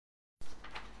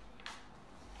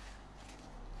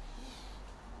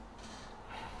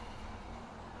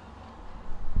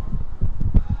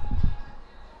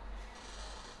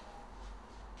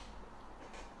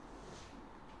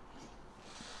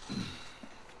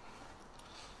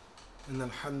إن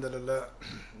الحمد لله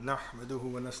نحمده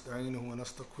ونستعينه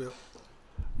ونستغفره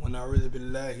ونعوذ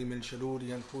بالله من شرور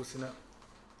أنفسنا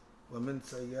ومن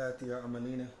سيئات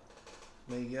أعمالنا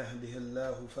من يهده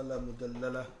الله فلا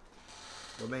مضل له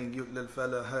ومن يضلل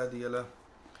فلا هادي له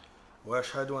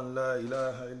وأشهد أن لا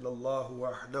إله إلا الله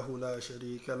وحده لا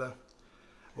شريك له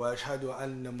وأشهد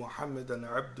أن محمدا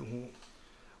عبده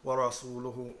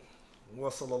ورسوله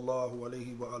وصلى الله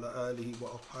عليه وعلى آله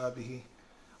وأصحابه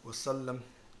وسلم.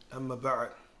 أما بعد.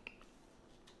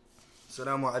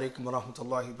 Assalamu alaikum wa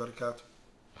rahmatullahi wa barakatuh.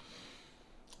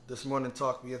 This morning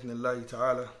talk bi'idhnillahi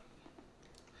ta'ala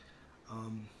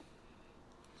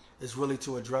is really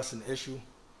to address an issue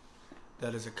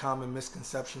that is a common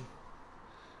misconception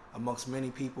amongst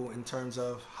many people in terms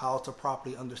of how to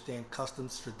properly understand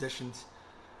customs, traditions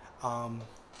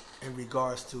in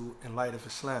regards to in light of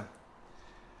Islam.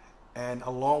 And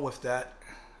along with that,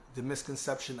 the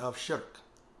misconception of shirk.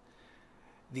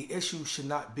 The issue should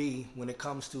not be when it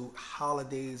comes to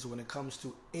holidays, when it comes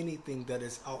to anything that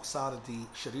is outside of the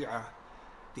Sharia,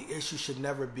 the issue should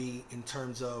never be in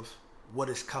terms of what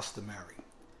is customary,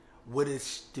 what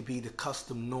is to be the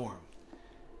custom norm.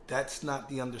 That's not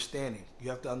the understanding.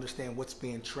 You have to understand what's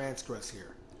being transgressed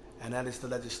here, and that is the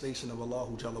legislation of Allah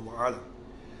Jalla wa Ala.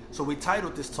 So we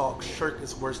titled this talk, Shirk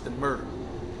is Worse Than Murder.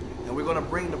 And we're going to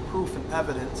bring the proof and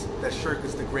evidence that shirk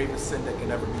is the gravest sin that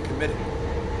can ever be committed.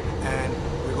 And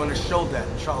we're going to show that,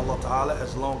 inshallah ta'ala,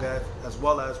 as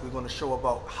well as we're going to show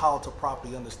about how to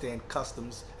properly understand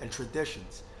customs and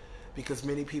traditions. Because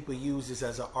many people use this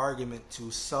as an argument to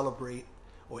celebrate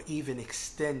or even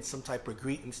extend some type of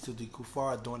greetings to the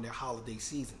kuffar during their holiday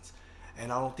seasons.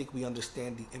 And I don't think we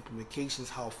understand the implications,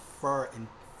 how far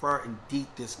and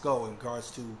deep this go in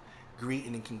regards to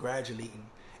greeting and congratulating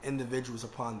individuals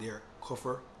upon their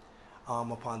kufr,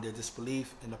 upon their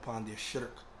disbelief, and upon their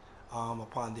shirk,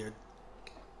 upon their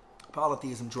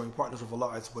polytheism, joining partners with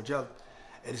Allah Azza wa Jal.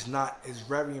 It's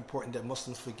very important that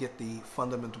Muslims forget the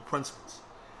fundamental principles.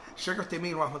 Shaykh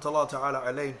Uthaymeen rahmatullah ta'ala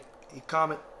alayhi, he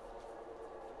commented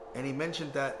and he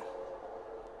mentioned that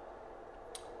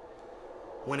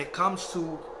when it comes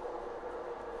to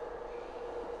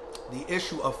the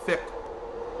issue of fiqh,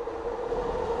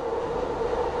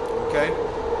 okay,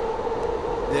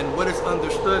 then what is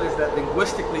understood is that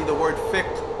linguistically the word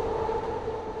fiqh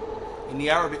in the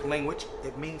Arabic language,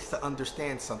 it means to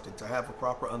understand something, to have a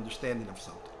proper understanding of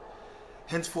something.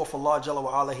 Henceforth, Allah Jalla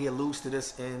wa Ala, He alludes to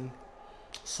this in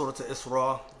Surah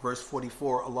Isra, verse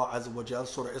 44, Allah Azza wa Jalla,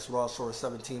 Surah Isra, Surah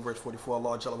 17, verse 44,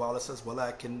 Allah Jalla wa Ala says,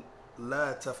 وَلَكِنْ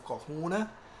لَا تَفْقَهُونَ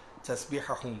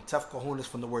تَسْبِحَهُمْ. Tafqahun is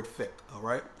from the word fiqh,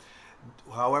 alright?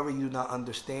 However, you do not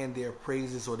understand their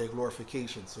praises or their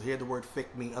glorification. So here the word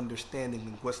fiqh means understanding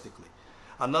linguistically.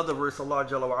 Another verse, Allah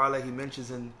Jalla wa Ala, He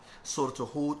mentions in Surah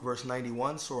Hud, verse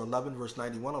 91, Surah 11, verse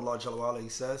 91, Allah Jalla wa Ala, He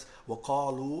says,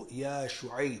 وَقَالُوا يَا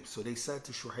شُعَيْبْ. So they said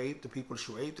to Shu'aib, the people of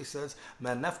Shu'aib, they says,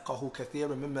 مَا نَفْقَهُ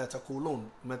كَثِيرًا مِمَّا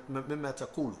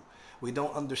تَقُولُ. We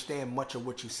don't understand much of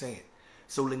what you're saying.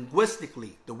 So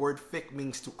linguistically, the word fiqh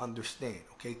means to understand,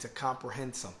 okay, to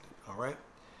comprehend something, all right?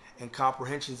 And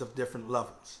comprehensions of different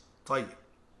levels. Tayyib.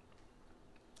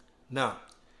 Now,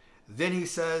 then he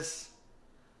says,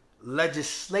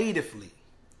 legislatively,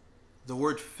 the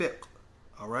word fiqh,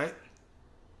 all right,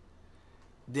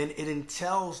 then it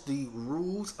entails the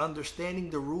rules, understanding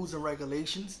the rules and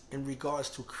regulations in regards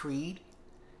to creed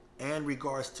and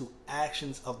regards to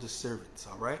actions of the servants,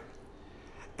 all right?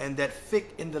 And that fiqh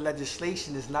in the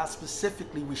legislation is not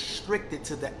specifically restricted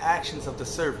to the actions of the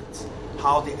servants,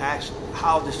 how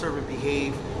the servant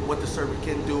behave, what the servant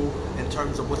can do in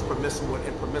terms of what's permissible and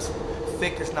impermissible.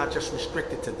 Fiqh is not just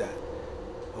restricted to that.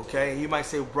 Okay, you might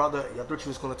say, brother, I thought you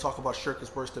was going to talk about shirk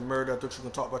is worse than murder. I thought you were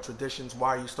going to talk about traditions.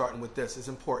 Why are you starting with this? It's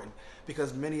important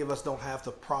because many of us don't have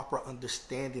the proper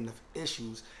understanding of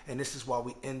issues, and this is why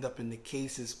we end up in the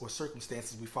cases or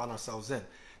circumstances we find ourselves in.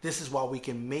 This is why we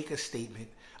can make a statement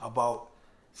about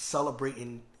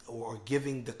celebrating or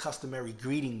giving the customary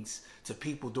greetings to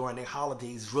people during their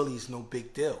holidays really is no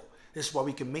big deal. This is why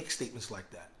we can make statements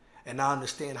like that. And I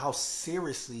understand how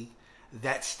seriously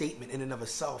that statement in and of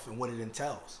itself and what it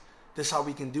entails. This is how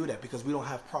we can do that because we don't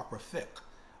have proper fiqh.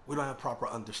 We don't have proper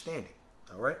understanding.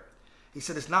 All right? He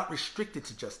said it's not restricted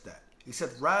to just that. He said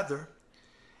rather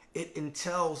it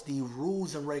entails the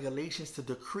rules and regulations to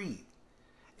the creed.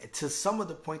 To some of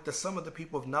the point that some of the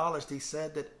people of knowledge, they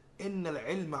said that إِنَّ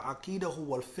الْعِلْمَ عَقِيدَهُ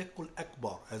وَالْفِقْهُ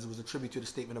الْأَكْبَرُ, as it was attributed to the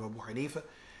statement of Abu Hanifa.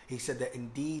 He said that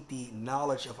indeed the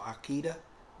knowledge of Aqidah,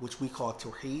 which we call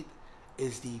Tawheed,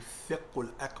 is the fiqh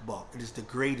al-akbar. It is the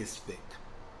greatest fiqh.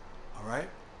 Alright?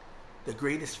 The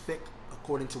greatest fiqh,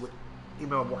 according to what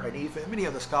Imam Abu Hanifa and many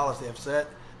other scholars they have said,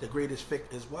 the greatest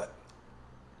fiqh is what?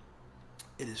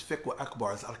 It is fiqh wa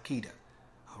akbar, it's aqidah.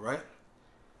 Alright?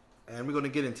 And we're going to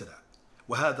get into that.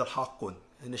 وَهَذَا الْحَقٌّ.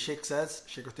 And the Sheikh says,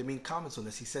 Sheikh Uthaymeen comments on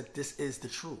this, he said, this is the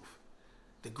truth.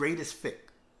 The greatest fiqh.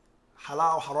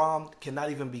 Halal, haram cannot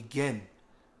even begin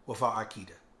without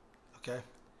aqidah. Okay?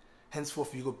 Henceforth,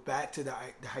 if you go back to the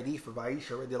hadith of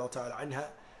Aisha radiallahu ta'ala anha,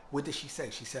 what did she say?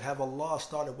 She said, have Allah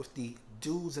started with the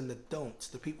do's and the don'ts,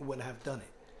 the people wouldn't have done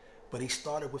it. But he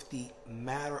started with the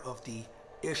matter of the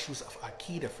issues of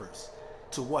aqidah first.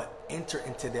 To what? Enter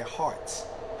into their hearts.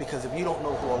 Because if you don't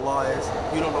know who Allah is,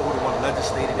 you don't know who the one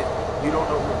legislated it, you don't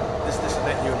know who this and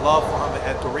that, your love for him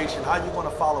and adoration, how are you going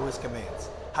to follow his commands?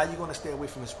 How are you going to stay away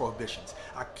from his prohibitions?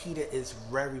 Aqidah is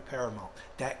very paramount.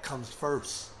 That comes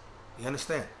first. You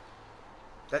understand?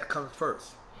 That comes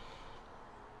first.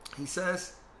 He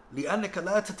says, لأنك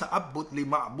لا تتعبد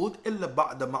لمعبود إلا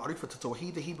بعد معرفة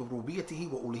توحيده بربوبيته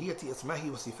وألوهيته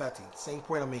أسمائه وصفاته. Same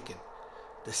point I'm making.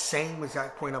 The same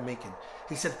exact point I'm making.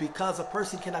 He says because a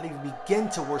person cannot even begin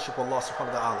to worship Allah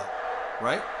subhanahu wa ta'ala.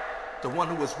 Right? The one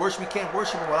who is worshipped, we can't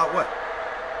worship him without what?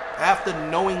 After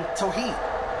knowing Tawheed.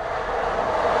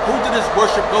 Who did his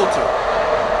worship go to?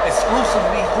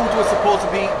 Exclusively, who is supposed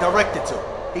to be directed to?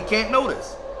 He can't know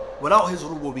this. Without his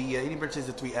rububiyyah, he mentions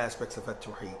the three aspects of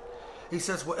Tawheed. He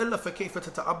says, وَإِلَّا فَكَيْفَ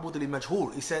تَتَعَبُّدُ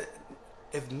لِمَجْهُولٍ. He said,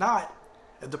 if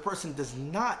the person does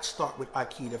not start with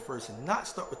Aqidah first and not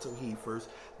start with Tawheed first,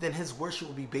 then his worship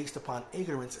will be based upon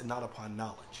ignorance and not upon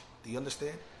knowledge. Do you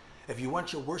understand? If you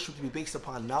want your worship to be based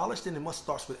upon knowledge, then it must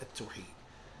start with Tawheed.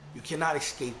 You cannot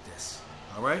escape this.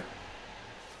 Alright?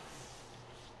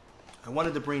 I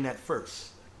wanted to bring that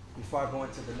first before I go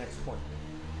into the next point.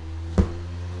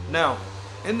 Now,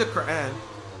 in the Quran,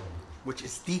 which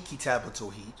is the Kitab of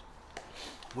Tawheed,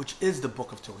 which is the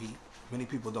book of Tawheed, many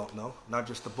people don't know, not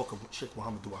just the book of Sheikh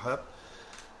Muhammad Wahab.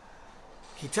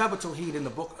 Kitab of Tawheed, in the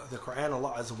book of the Quran,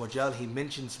 Allah Azza wa Jal, he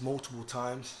mentions multiple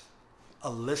times a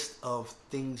list of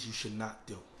things you should not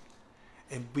do.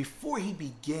 And before he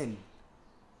begin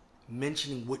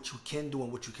mentioning what you can do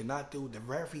and what you cannot do, the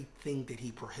very thing that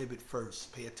he prohibits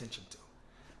first, pay attention to.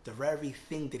 The very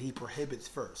thing that he prohibits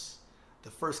first.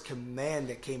 The first command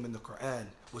that came in the Quran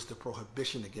was the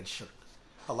prohibition against shirk.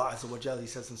 Allah Azza wa Jal, he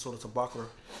says in Surah Al-Baqarah,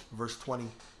 verse 20,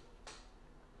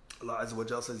 Allah Azza wa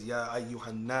Jal says, Ya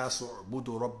ayyuhan nasu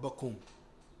u'budu rabbakum.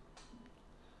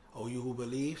 O you who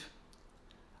believe,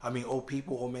 O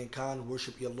people, O mankind,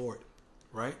 worship your Lord.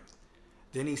 Right?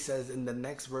 Then he says in the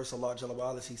next verse, Allah Jalla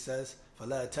wa Ala, he says,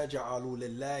 فَلَا تَجْعَلُوا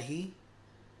لِلَّهِ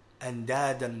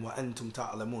أَنْدَادًا وَأَنْتُمْ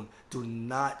تَعْلَمُونَ. Do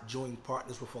not join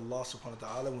partners with Allah subhanahu wa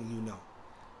ta'ala when you know.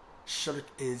 Shirk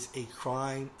is a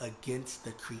crime against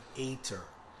the Creator.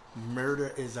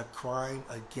 Murder is a crime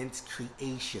against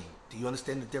creation. Do you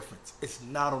understand the difference? It's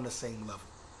not on the same level.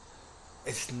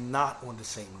 It's not on the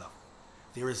same level.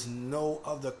 There is no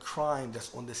other crime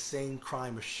that's on the same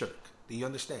crime as shirk. Do you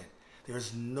understand? There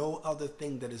is no other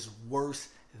thing that is worse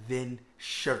than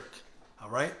shirk.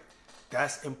 Alright?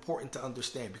 That's important to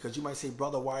understand, because you might say,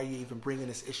 brother, why are you even bringing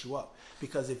this issue up?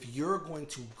 Because if you're going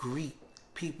to greet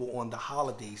people on the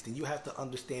holidays, then you have to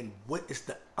understand what is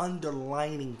the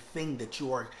underlining thing that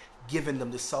you are giving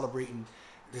them, this celebrating,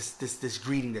 this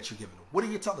greeting that you're giving them. What are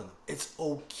you telling them? It's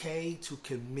okay to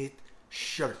commit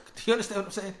shirk. Do you understand what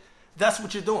I'm saying? That's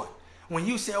what you're doing. When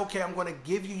you say, okay, I'm going to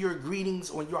give you your greetings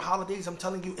on your holidays, I'm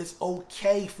telling you it's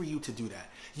okay for you to do that.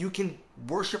 You can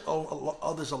worship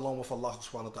others along with Allah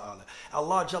subhanahu wa ta'ala.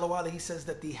 Allah Jalla wa Ala, he says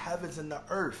that the heavens and the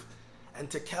earth, and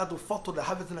takadu fatu, the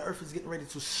heavens and the earth is getting ready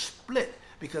to split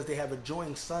because they have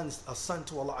a son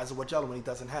to Allah Azza wa Jalla when he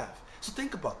doesn't have. So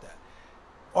think about that.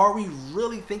 Are we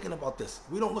really thinking about this?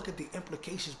 We don't look at the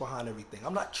implications behind everything.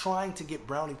 I'm not trying to get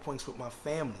brownie points with my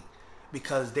family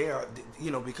because they are,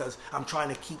 because I'm trying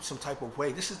to keep some type of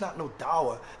way. This is not no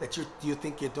dawah that you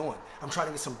think you're doing. I'm trying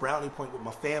to get some brownie point with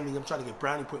my family. I'm trying to get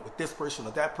brownie point with this person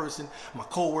or that person, my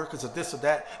co-workers or this or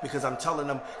that, because I'm telling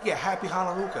them, yeah, happy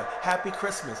Hanukkah, happy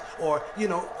Christmas, or,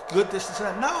 good this and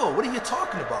that. No, what are you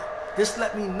talking about? This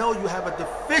let me know you have a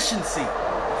deficiency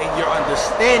in your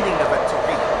understanding of it,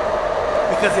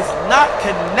 Tawheed, because it's not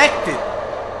connected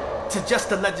to just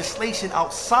the legislation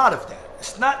outside of that.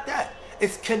 It's not that.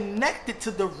 It's connected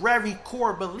to the very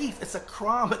core belief. It's a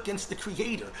crime against the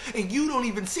Creator. And you don't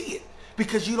even see it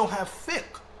because you don't have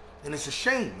fiqh. And it's a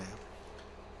shame, man.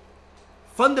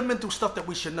 Fundamental stuff that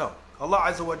we should know. Allah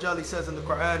Azza wa Jalla says in the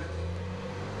Quran,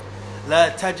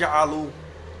 لا تجعلوا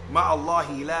مع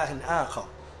الله إلها آخر.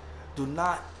 Do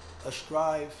not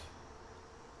ascribe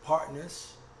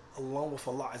partners along with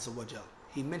Allah Azza wa Jalla.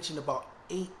 He mentioned about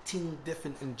 18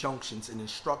 different injunctions and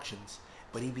instructions,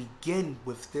 but he began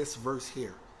with this verse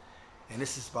here. And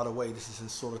this is, by the way, this is in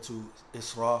Surah 2,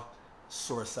 Isra,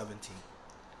 Surah 17.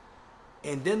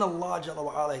 And then Allah Jalla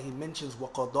wa Ala, He mentions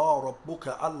وَقَضَى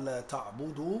رَبُّكَ أَلَّا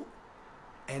تَعْبُدُوا,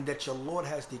 and that your Lord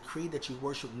has decreed that you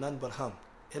worship none but Him,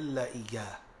 إِلَّا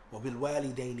إِيَّاهُ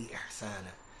وَبِالْوَالِدَيْنِ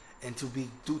إِحْسَانًا, and to be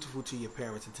dutiful to your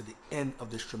parents, and to the end of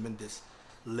this tremendous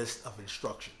list of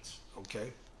instructions.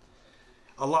 Okay?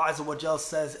 Allah Azza wa Jal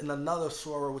says in another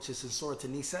surah, which is in Surah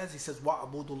An-Nisa, He says,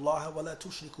 وَعْبُدُوا اللَّهَ وَلَا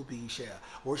تُشْرِكُوا بِهِ شَيْئًا,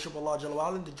 worship Allah Jalla wa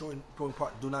Ala and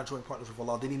do not join partners with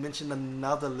Allah. Then He mentioned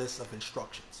another list of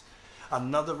instructions.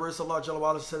 Another verse Allah Jalla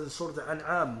wa Ala says in Surah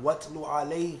Al-An'am, وَاتْلُ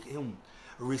عَلَيْهِمْ,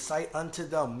 recite unto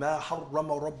them مَا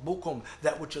حَرَّمَ رَبُّكُمْ,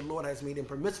 that which your Lord has made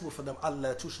impermissible for them,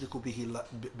 أَلَّا تُشْرِكُوا بِهِ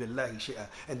بِاللَّهِ شَيْئًا,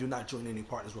 and do not join any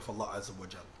partners with Allah Azza wa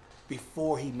Jalla,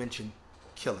 before He mentioned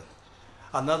killing.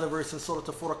 Another verse in Surah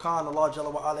Al-Furqan, Allah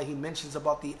Jalla wa Ala, He mentions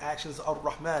about the actions of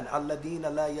Rahman, الَّذِينَ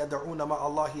لَا يَدْعُونَ مَعَ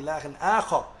اللَّهِ إِلَٰهًا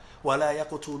آخَرَ وَلَا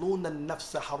يَقْتُلُونَ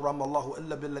النَّفْسَ حَرَّمَ اللَّهُ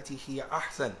إِلَّا بِالَّتِي هِيَ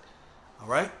أَحْسَنُ.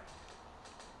 Alright?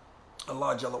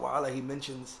 Allah Jalla wa Ala, He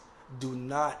mentions,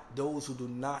 those who do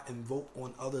not invoke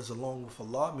on others along with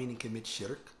Allah, meaning commit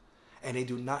shirk, and they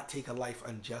do not take a life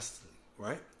unjustly,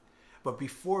 right? But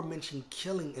before mentioning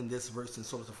killing in this verse in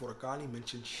Surah Al-Furqan, He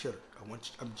mentioned shirk.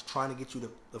 I'm trying to get you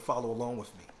to follow along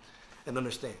with me and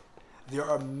understand. There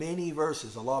are many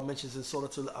verses Allah mentions in Surah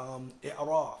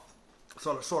Al-A'raf,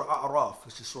 Surah Al-A'raf,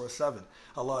 which is Surah 7.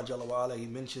 Allah Jalla wa Ala, He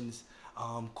mentions,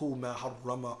 Qul ma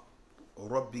harrama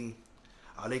Rabbi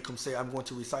alaykum, say, I'm going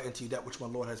to recite unto you that which my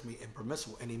Lord has made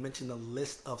impermissible. And He mentioned a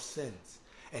list of sins.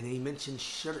 And He mentioned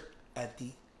shirk at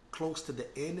the close to the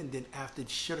end, and then after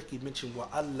shirk He mentioned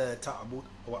وَأَلَّا تَعْبُدْ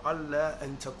وَأَلَّا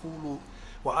أَن تَقُولُوا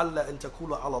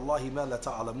عَلَى اللَّهِ مَا لَا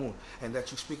تَعْلَمُونَ, and that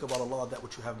you speak about Allah that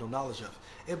which you have no knowledge of.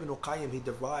 Ibn Qayyim, he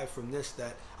derived from this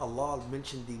that Allah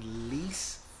mentioned the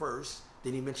least first,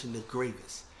 then He mentioned the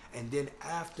gravest, and then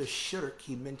after shirk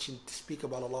He mentioned to speak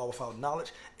about Allah without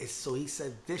knowledge. So he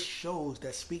said this shows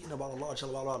that speaking about Allah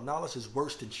without knowledge is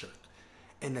worse than shirk,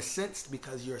 in a sense,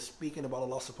 because you're speaking about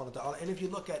Allah subhanahu wa ta'ala. And if you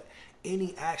look at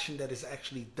any action that is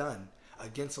actually done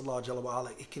against Allah Jalla wa Ala,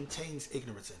 it contains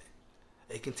ignorance in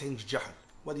it. It contains jahl,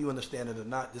 whether you understand it or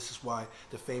not. This is why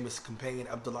the famous companion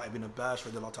Abdullah ibn Abbas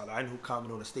radiallahu ta'ala anhu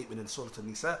commented on a statement in Surah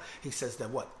An-Nisa. He says that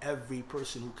what? Every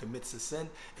person who commits a sin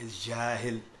is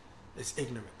jahil, is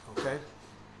ignorant. Okay?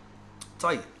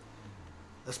 Tayyib.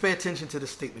 Let's pay attention to this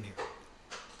statement here.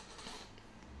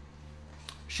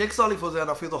 Sheikh Salih Fawzan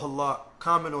Hafidhahullah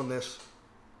comment on this.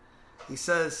 He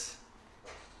says,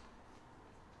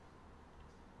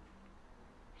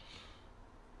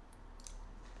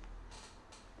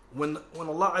 when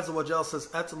Allah Azza wa Jal says,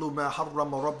 Atlu ma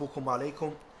harrama rabbukum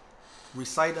alaykum,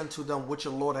 recite unto them which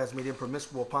your Lord has made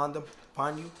impermissible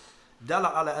upon you,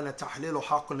 dala ala anna tahlilu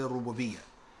haqqun lirububiyyah.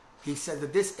 He said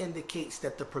that this indicates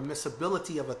that the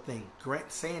permissibility of a thing,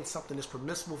 saying something is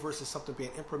permissible versus something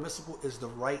being impermissible, is the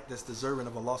right that's deserving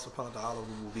of Allah subhanahu wa ta'ala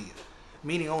rububiyyah,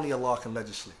 meaning only Allah can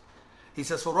legislate. He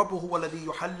says, فَرَبُّهُ وَالَّذِي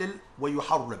يُحَلِّلْ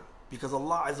وَيُحَرِّمْ, because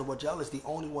Allah Azza wa Jal is the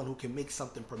only one who can make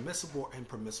something permissible or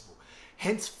impermissible.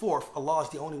 Henceforth, Allah is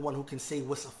the only one who can say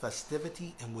what's a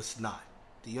festivity and what's not.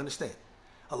 Do you understand?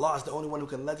 Allah is the only one who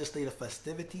can legislate a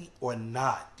festivity or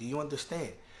not. Do you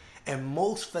understand? And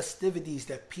most festivities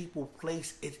that people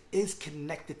place, it is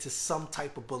connected to some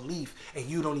type of belief, and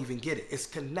you don't even get it. It's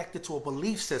connected to a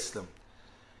belief system.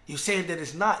 You're saying that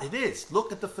it's not. It is.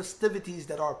 Look at the festivities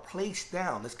that are placed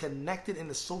down. It's connected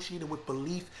and associated with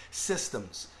belief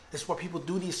systems. That's why people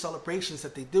do these celebrations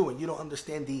that they do, and you don't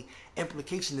understand the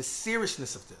implication, the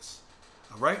seriousness of this.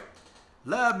 All right?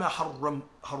 لا ما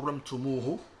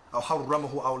حرمتموه أو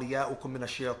حرمه أولياؤكم من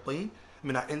الشياطين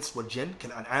من الإنس والجن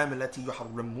كالأنعام التي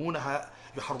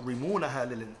يحرمونها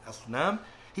للأصنام.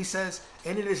 He says,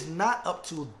 and it is not up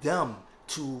to them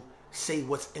to say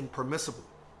what's impermissible,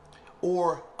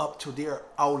 or up to their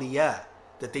awliya,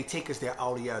 that they take as their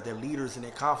awliya, their leaders and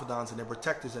their confidants and their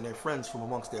protectors and their friends from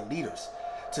amongst their leaders,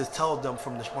 to tell them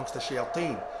from amongst the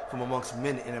shayateen, from amongst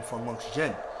men and from amongst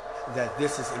jinn, that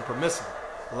this is impermissible.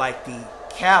 Like the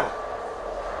cattle,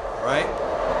 right?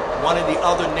 One of the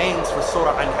other names for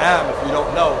Surah An'am, if you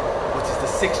don't know, which is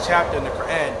the 6th chapter in the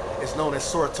Quran, is known as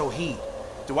Surah Tawheed.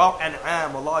 Throughout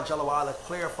An'am, Allah Jalla wa Ala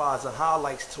clarifies and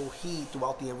highlights Tawheed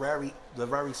throughout the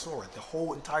very surah, the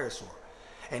whole entire surah.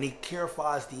 And He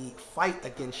clarifies the fight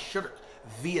against shirk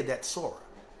via that surah.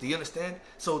 Do you understand?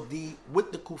 So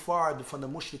with the kuffar, from the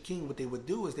mushrikeen, what they would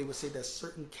do is they would say that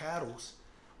certain cattle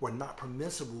were not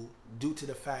permissible due to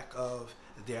the fact of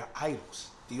their idols.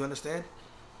 Do you understand?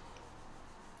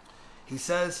 He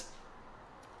says,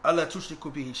 Allah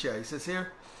tushriku bihi shay'a. He says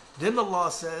here, then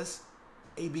Allah says,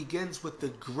 it begins with the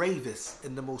gravest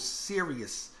and the most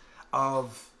serious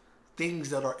of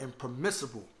things that are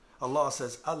impermissible. Allah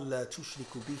says, Allah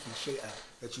tushriku bihi shay'a,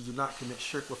 that you do not commit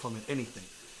shirk with him in anything.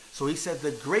 So he said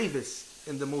the gravest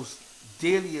and the most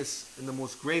deadliest and the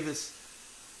most gravest,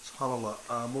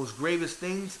 subhanAllah, most gravest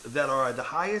things that are the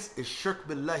highest is shirk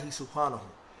billahi subhanahu,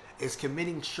 is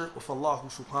committing shirk with Allah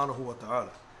subhanahu wa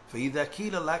ta'ala. فَإِذَا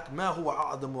كِيلَ لَكْ مَا هُوَ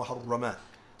أَعْظَمُ وَحَرَّمَاتٍ.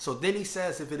 So then he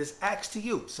says, if it is asked to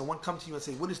you, someone comes to you and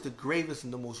say, what is the gravest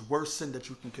and the most worst sin that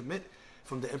you can commit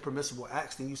from the impermissible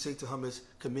acts? Then you say to him is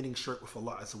committing shirk with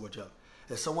Allah Azza wa Jal.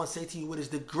 If someone say to you, what is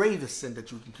the gravest sin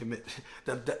that you can commit?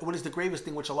 What is the gravest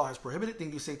thing which Allah has prohibited?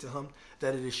 Then you say to him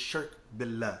that it is shirk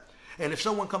billah. And if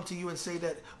someone come to you and say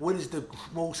that, what is the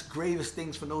most gravest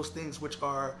things from those things which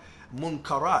are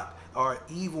munkarat, are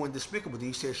evil and despicable? Then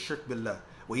you say shirk billah.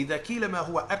 وَإِذَا كِيلَ مَا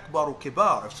هُوَ أَكْبَرُ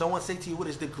كِبَارٌ. If someone say to you, what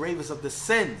is the gravest of the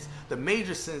sins, the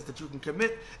major sins that you can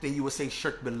commit, then you will say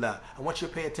shirk billah. I want you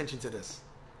to pay attention to this.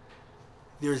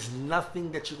 There's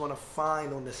nothing that you're going to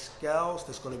find on the scales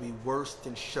that's going to be worse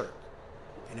than shirk.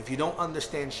 And if you don't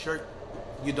understand shirk,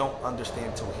 you don't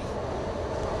understand tawheed.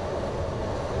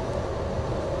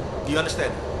 Do you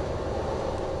understand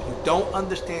that? If you don't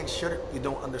understand shirk, you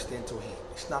don't understand tawheed.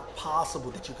 It's not possible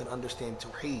that you can understand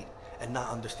tawheed and not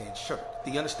understand shirk.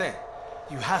 Do you understand?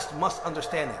 You must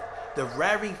understand that. The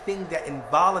very thing that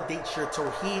invalidates your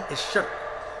tawheed is shirk.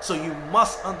 So you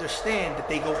must understand that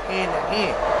they go hand in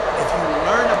hand. If you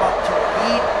learn about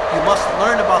tawheed, you must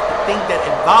learn about the thing that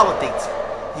invalidates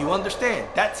it. You understand?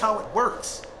 That's how it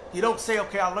works. You don't say,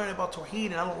 okay, I learned about tawheed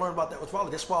and I don't learn about that what's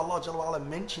valid. That's why Allah Jalla wa'ala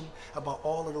mentioned about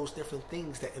all of those different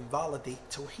things that invalidate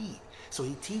tawheed. So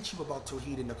he teaches you about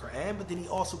tawheed in the Quran, but then he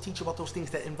also teaches you about those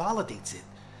things that invalidates it.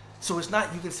 So it's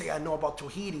not you can say I know about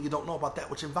tawheed and you don't know about that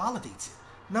which invalidates it.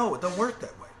 No, it doesn't work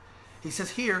that way. He says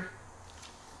here,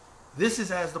 this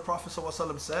is as the Prophet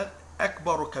ﷺ said,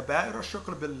 Akbaru kabair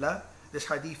shukr billah. This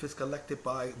hadith is collected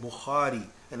by Bukhari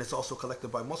and it's also collected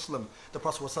by Muslim. The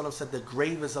Prophet ﷺ said the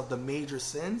gravest of the major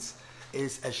sins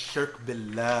is as-shirk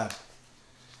billah.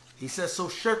 He says, so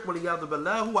shirk waliyadu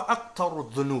billah huwa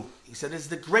aktaru dhunub. He said it's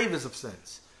the gravest of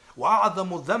sins.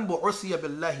 Wa'adamu dhanbu ursiya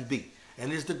billahi bi.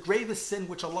 And it's the gravest sin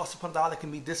which Allah subhanahu wa ta'ala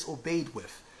can be disobeyed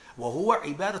with. وَهُوَ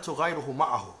عِبَادَةُ غَيْرُهُ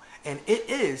مَعَهُ. And it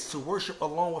is to worship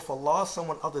along with Allah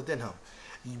someone other than him.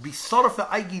 بِصَرْفَ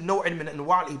أَيِّ نَوْعٍ مِنْ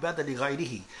أَنْوَاعِ الْعِبَادَةِ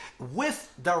لِغَيْرِهِ.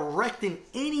 With directing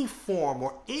any form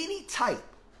or any type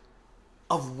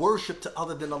of worship to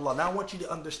other than Allah. Now I want you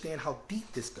to understand how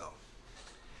deep this goes.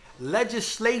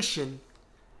 Legislation,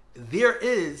 there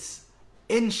is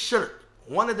in shirk,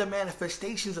 one of the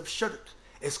manifestations of shirk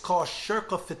is called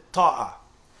shirk al-fitta'ah.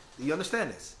 Do you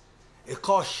understand this? It's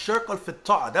called shirk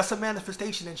al-fitta'ah. That's a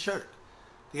manifestation in shirk.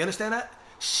 Do you understand that?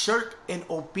 Shirk in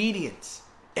obedience,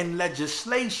 in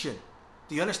legislation.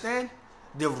 Do you understand?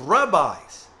 The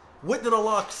rabbis, what did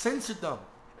Allah censor them?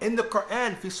 In the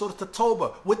Quran, fi Surah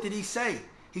At-Tawbah, what did he say?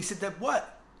 He said that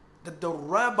what? That the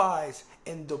rabbis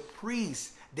and the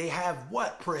priests, they have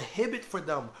what? Prohibit for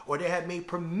them, or they have made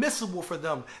permissible for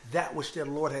them that which their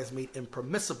Lord has made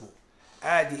impermissible.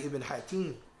 Adi ibn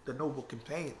Hatim, the noble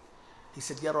companion, he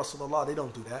said, Ya Rasulullah, they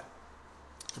don't do that.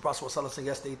 The Prophet said,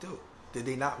 yes, they do. Did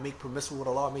they not make permissible what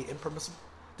Allah made impermissible?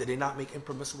 Did they not make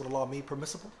impermissible what Allah made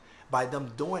permissible? By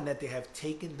them doing that, they have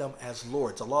taken them as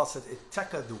lords. Allah says,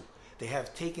 ittakadu. They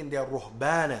have taken their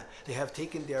ruhbana, they have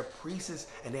taken their priests,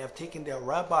 and they have taken their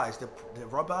rabbis,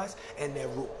 and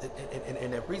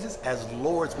their priests as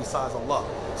lords besides Allah.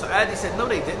 So Adi said, no,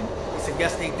 they didn't. He said,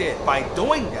 yes, they did. By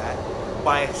doing that,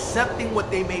 by accepting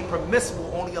what they made permissible,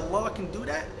 only Allah can do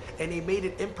that, and they made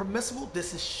it impermissible,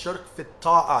 this is shirk fit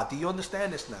ta'ah. Do you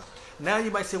understand this now? Now you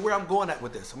might say, where I'm going at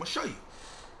with this? I'm going to show you.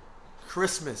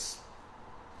 Christmas.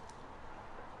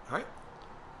 All right?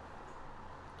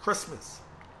 Christmas.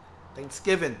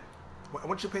 Thanksgiving. I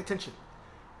want you to pay attention.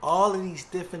 All of these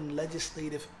different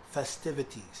legislative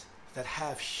festivities that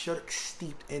have shirk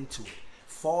steeped into it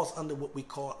falls under what we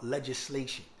call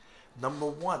legislation. Number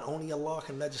one, only Allah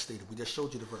can legislate it. We just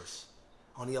showed you the verse.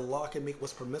 Only Allah can make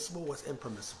what's permissible, what's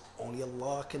impermissible. Only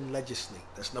Allah can legislate.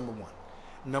 That's number one.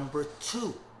 Number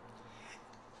two,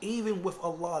 even with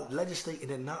Allah legislating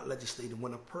and not legislating,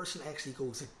 when a person actually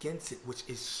goes against it, which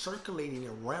is circulating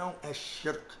around as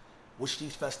shirk, which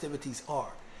these festivities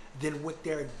are, then what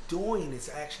they're doing is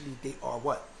actually, they are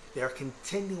what? They are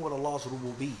contending with Allah's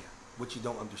rububiyyah, which you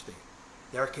don't understand.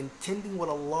 They are contending with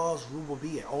Allah's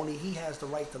rububiyyah. Only He has the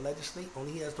right to legislate.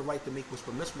 Only He has the right to make what's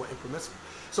permissible and impermissible.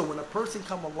 So when a person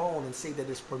come along and say that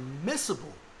it's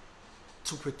permissible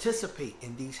to participate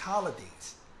in these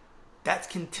holidays, that's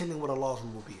contending with Allah's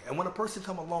rububiyyah. And when a person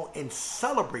come along and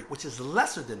celebrate, which is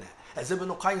lesser than that, as Ibn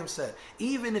Qayyim said,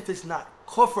 even if it's not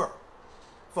kufr,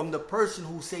 from the person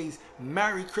who says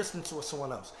Merry Christmas to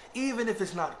someone else. Even if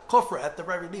it's not kufr, at the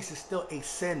very least, it's still a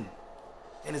sin.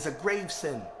 And it's a grave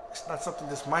sin. It's not something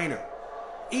that's minor.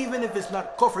 Even if it's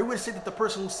not kufr, we would say that the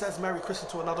person who says Merry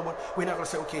Christmas to another one, we're not going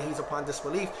to say, okay, he's upon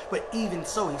disbelief. But even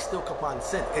so, he's still upon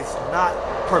sin. It's not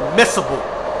permissible.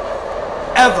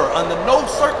 Ever, under no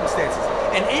circumstances.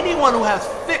 And anyone who has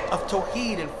fiqh of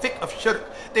tawheed and fiqh of shirk,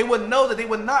 they would know that they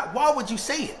would not. Why would you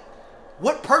say it?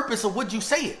 What purpose or would you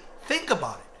say it? Think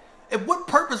about it. And what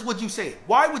purpose would you say it?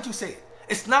 Why would you say it?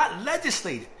 It's not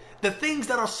legislated. The things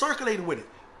that are circulated with it,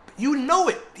 you know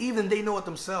it. Even they know it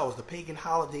themselves, the pagan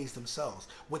holidays themselves,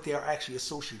 what they are actually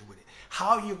associated with it.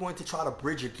 How are you going to try to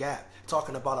bridge a gap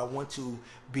talking about I want to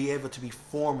be able to be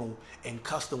formal and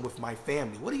custom with my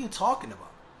family? What are you talking about?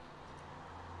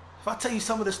 If I tell you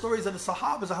some of the stories of the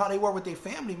Sahabas and how they were with their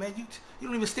family, man, you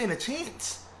don't even stand a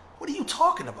chance. What are you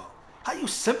talking about? How are you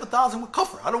sympathizing with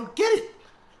kufr? I don't get it.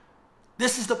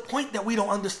 This is the point that we don't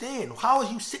understand. How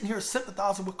are you sitting here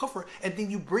sympathizing with kufr and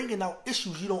then you bringing out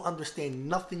issues you don't understand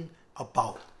nothing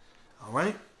about? All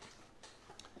right?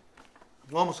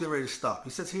 We're almost getting ready to stop. He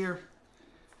says here,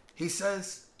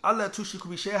 ألا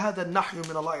تشركوا بشيء هذا النحي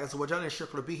من الله عز وجل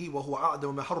الشرك به وهو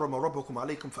أعظم ما حرم ربكم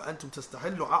عليكم فأنتم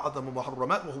تستحلوا أعظم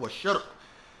محرمات وهو الشرك.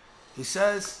 He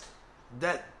says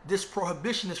that this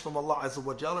prohibition is from Allah Azza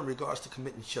wa Jalla in regards to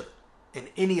committing shirk in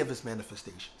any of his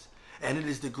manifestations. And it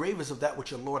is the gravest of that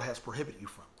which your Lord has prohibited you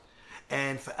from.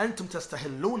 And فَأَنْتُمْ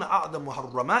تَسْتَحِلُّونَ أَعْظَمُ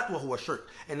مُحَرَّمَاتٍ وَهُوَ الشِّرْكُ.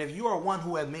 And if you are one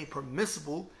who have made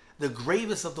permissible the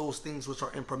gravest of those things which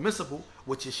are impermissible,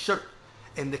 which is shirk.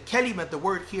 And the kalimat, the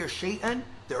word here, shay'an,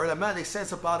 the ulama, they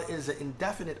says about it is an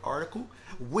indefinite article,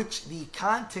 which the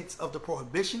context of the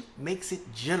prohibition makes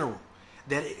it general.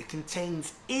 That it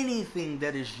contains anything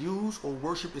that is used or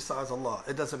worshipped besides Allah.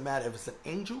 It doesn't matter if it's an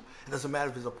angel. It doesn't matter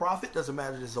if it's a prophet. It doesn't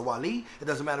matter if it's a wali. It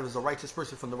doesn't matter if it's a righteous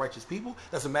person from the righteous people.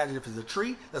 It doesn't matter if it's a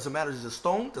tree. It doesn't matter if it's a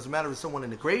stone. It doesn't matter if it's someone in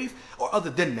the grave or other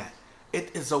than that.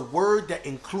 It is a word that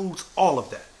includes all of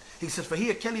that. He says,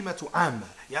 فَهِيَ كَلِمَةُ عَامَّةٌ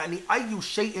يعني أي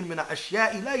شيء من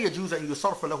الأشياء لا يجوز أن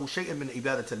يصرف له شيء من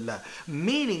عبادة الله.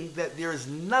 Meaning that there is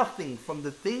nothing from the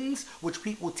things which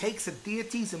people take as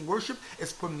deities and worship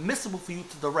is permissible for you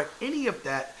to direct any of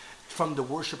that from the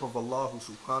worship of Allah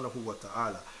subhanahu wa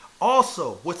ta'ala.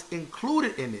 Also, what's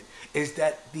included in it is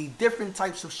that the different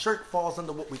types of shirk falls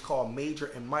under what we call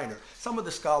major and minor. Some of the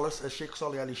scholars, as Sheikh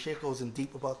Salih Ali Sheikh goes in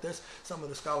deep about this, some of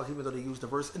the scholars, even though they use the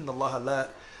verse, إِنَّ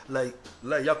اللَّهَ لَا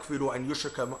يَكْفِرُ أَنْ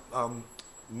يُشْرَكَ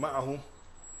مَعَهُ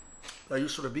لَا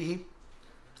يُشْرَ بِهِ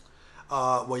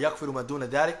وَيَكْفِرُ مَا دُونَ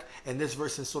ذَلِكَ. And this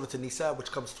verse in Surah An-Nisa,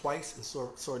 which comes twice in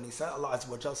Surah An-Nisa, Allah Azza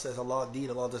wa Jal says, Allah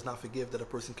does not forgive that a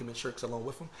person commits shirks along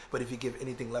with him, but if you give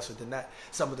anything lesser than that.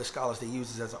 Some of the scholars, they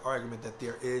use this as an argument that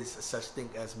there is such thing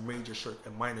as major shirk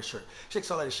and minor shirk. Sheikh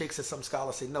Salih al-Sheikh says some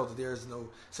scholars say no, that there is no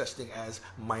such thing as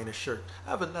minor shirk. I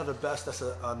have another best, that's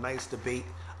a nice debate,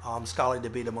 scholarly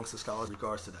debate amongst the scholars in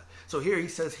regards to that. So here he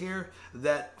says here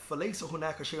that فَلَيْسَ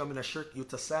هُنَاكَ شَيْءٌ مِنَ الشِّرْكِ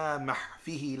يُتَسَامَحْ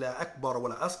فِيهِ لَا أَكْبَرَ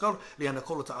وَلَا أَصْغَرَ لأن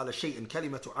قوله تعالى شيء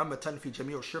كلمة عامة في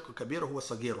جميع الشرك كبيره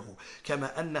وصغيره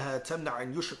كما أنها تمنع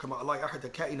أن يشرك مع الله أحد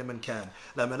كائن من كان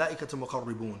لا ملائكة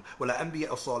مقربون ولا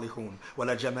أنبياء صالحون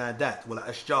ولا جمادات ولا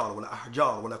أشجار ولا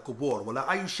أحجار ولا قبور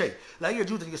ولا أي شيء لا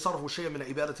يجوز أن يصرف شيء من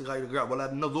عبادة غير الله ولا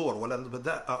النذور ولا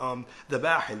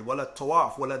ذبائح ولا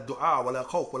الطواف ولا الدعاء ولا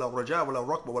خوف ولا الرجاء ولا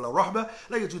الرغبة ولا الرهبة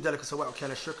لا يجوز ذلك سواء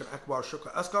كان الشرك الأكبر أو الشرك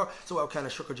الأصغر سواء كان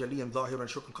الشرك جليا ظاهرا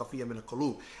شركا خفيا من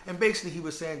القلوب. And basically he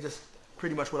was saying just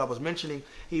pretty much what I was mentioning.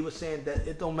 He was saying that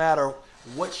it don't matter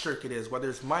what shirk it is, whether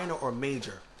it's minor or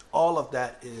major, all of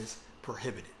that is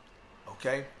prohibited.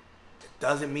 Okay? It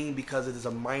doesn't mean because it is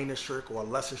a minor shirk or a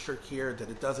lesser shirk here that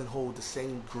it doesn't hold the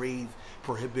same grave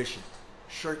prohibition.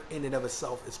 Shirk in and of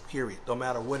itself is period. Don't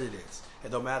matter what it is. It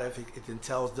don't matter if it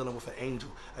entails dealing with an angel,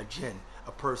 a jinn,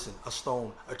 a person, a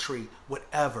stone, a tree,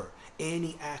 whatever.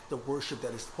 Any act of worship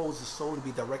that is supposed to solely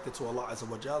be directed to Allah Azza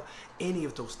wa Jal, any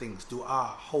of those things, dua,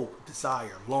 hope,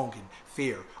 desire, longing,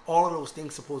 fear, all of those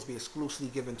things supposed to be exclusively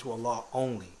given to Allah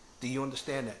only. Do you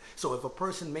understand that? So if a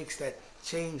person makes that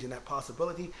change and that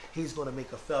possibility, he's going to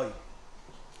make a failure.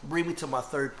 Bring me to my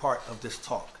third part of this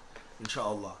talk,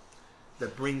 inshallah,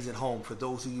 that brings it home for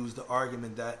those who use the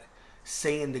argument that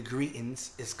saying the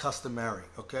greetings is customary,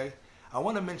 okay? I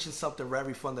want to mention something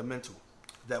very fundamental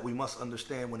that we must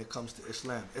understand when it comes to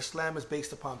Islam. Islam is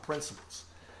based upon principles.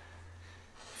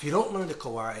 If you don't learn the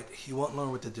Qawaid, you won't learn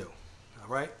what to do. All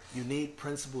right? You need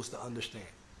principles to understand.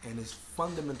 And it's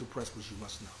fundamental principles you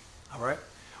must know. All right?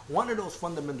 One of those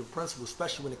fundamental principles,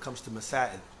 especially when it comes to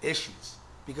masail, issues,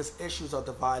 because issues are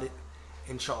divided,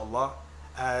 inshallah,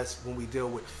 as when we deal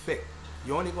with fiqh.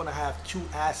 You're only going to have two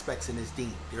aspects in this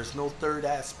deen. There's no third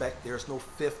aspect. There's no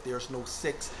fifth. There's no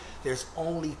sixth. There's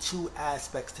only two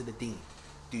aspects to the deen.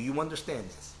 Do you understand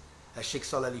this? As Sheikh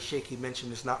Saleh Ali Sheikh, he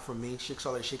mentioned this not from me. Sheikh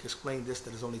Saleh Ali Sheikh explained this,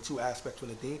 that there's only two aspects to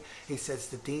the deen. He says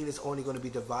the deen is only going to be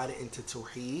divided into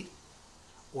tawheed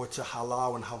or to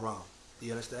halal and haram. Do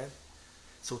you understand?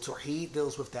 So tawheed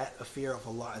deals with that affair of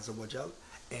Allah Azza wa Jal,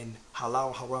 and halal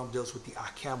and haram deals with the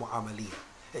ahkam wa amaliyah.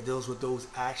 It deals with those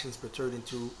actions pertaining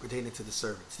to the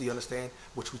servants. Do you understand?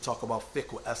 Which we talk about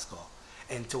fiqh wa asghar.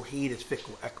 And tawheed is fiqh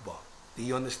wa akbar. Do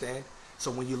you understand?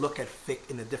 So when you look at fiqh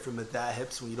in the different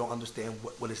madhabs, when you don't understand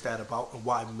what is that about and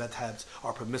why madhabs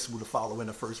are permissible to follow in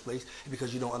the first place,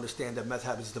 because you don't understand that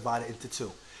madhab is divided into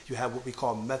two. You have what we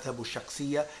call madhabu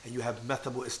shaksiyya and you have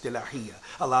madhabu istilahiyya.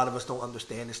 A lot of us don't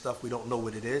understand this stuff. We don't know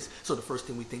what it is. So the first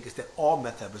thing we think is that all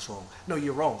madhab is wrong. No,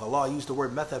 you're wrong. Allah used the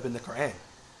word madhab in the Quran.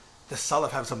 The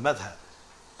Salaf has a madhab.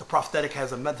 The prophetic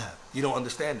has a madhab. You don't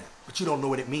understand that, but you don't know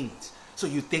what it means. So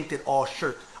you think that all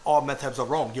shirk, all madhabs are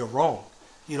wrong. You're wrong.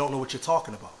 You don't know what you're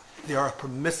talking about. There are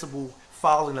permissible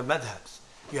following the madhabs.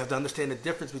 You have to understand the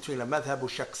difference between a madhabu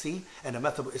shaksi and a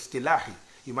madhabu istilahi.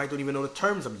 You might don't even know the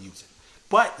terms I'm using.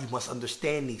 But you must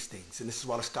understand these things, and this is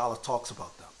why the scholar talks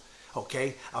about them.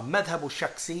 Okay? A madhabu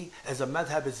shaksi as a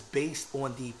madhab is based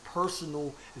on the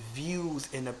personal views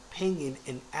and opinion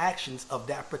and actions of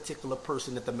that particular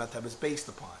person that the madhab is based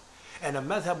upon. And a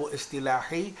madhabu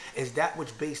istilahi is that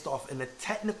which based off in a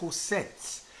technical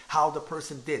sense how the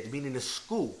person did, meaning a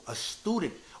school, a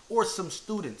student, or some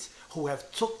students who have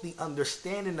took the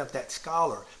understanding of that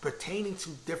scholar pertaining to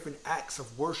different acts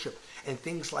of worship and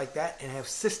things like that and have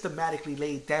systematically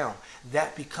laid down,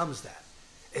 that becomes that.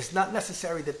 It's not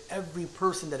necessary that every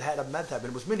person that had a madhab, and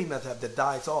it was many madhab that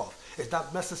dies off, it's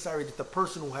not necessary that the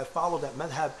person who had followed that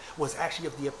madhab was actually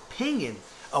of the opinion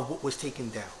of what was taken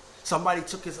down. Somebody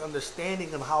took his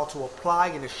understanding of how to apply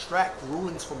and extract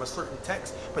rulings from a certain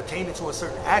text pertaining to a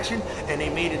certain action, and they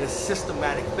made it a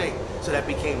systematic thing. So that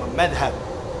became a madhab.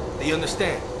 Do you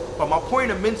understand? But my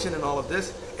point of mentioning all of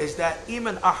this is that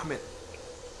Imam Ahmed,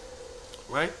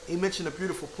 right? He mentioned a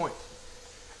beautiful point.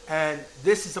 And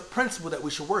this is a principle that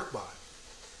we should work by.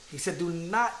 He said, do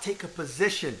not take a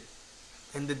position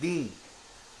in the deen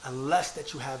unless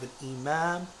that you have an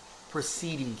imam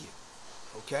preceding you.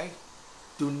 Okay?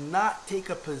 Do not take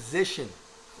a position.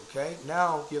 Okay?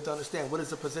 Now you have to understand, what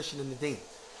is a position in the deen?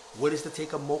 What is to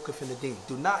take a mawqif in the deen?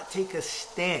 Do not take a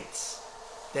stance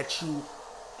that you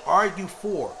argue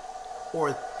for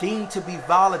or deem to be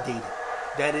validated,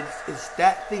 that it is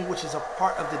that thing which is a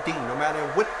part of the deen, no matter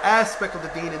what aspect of the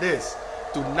deen it is.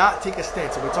 Do not take a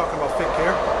stance. And we're talking about fiqh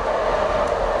here,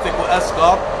 fiqh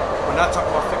al-asghar. We're not talking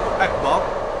about fiqh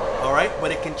al-akbar, all right?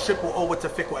 But it can trickle over to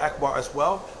fiqh al-akbar as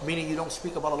well, meaning you don't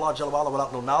speak about Allah Jalla wa'ala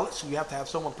without no knowledge. So you have to have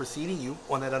someone preceding you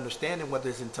on that understanding, whether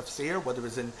it's in tafsir, whether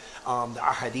it's in the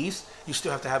ahadith. You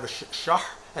still have to have a sharh,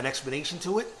 an explanation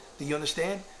to it. Do you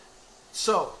understand?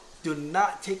 So do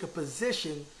not take a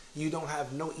position you don't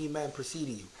have no imam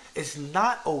preceding you. It's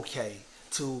not okay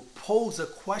to pose a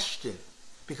question,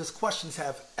 because questions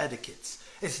have etiquettes.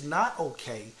 It's not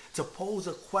okay to pose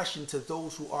a question to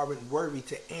those who aren't worthy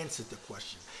to answer the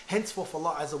question. Henceforth,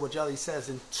 Allah Azza wa Jalla says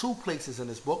in two places in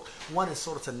this book, one is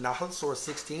Surah An-Nahl, Surah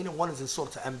 16, and one is in Surah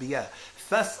Al-Anbiya.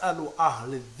 فَاسْأَلُوا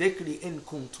أَهْلِ الذِّكْرِ إِن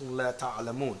كُنْتُمْ لَا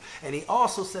تَعْلَمُونَ. And he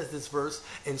also says this verse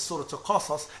in Surah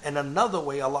Al-Qasas, and another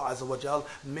way Allah Azza wa Jalla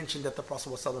mentioned that the Prophet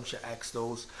ﷺ should ask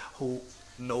those who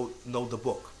know the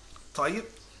book. Tayyib?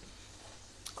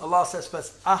 Allah says,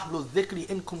 فَاسْأَهْلُ الذِّكْرِ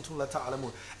إِن كُنْتُمْ لَا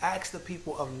تَعْلَمُونَ. Ask the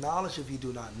people of knowledge if you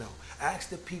do not know. Ask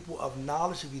the people of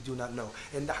knowledge if you do not know.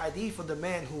 In the hadith of the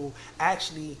man who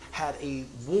actually had a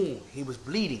wound, he was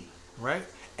bleeding, right?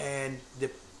 And the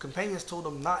companions told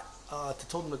him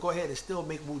to go ahead and still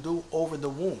make wudu over the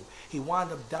wound. He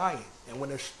wound up dying. And when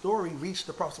the story reached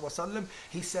the Prophet ﷺ,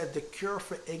 he said the cure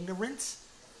for ignorance,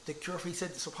 he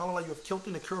said, subhanAllah, you have killed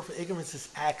him. The cure for ignorance is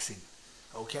asking.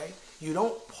 Okay? You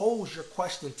don't pose your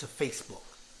question to Facebook.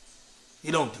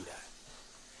 You don't do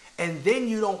that. And then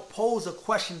you don't pose a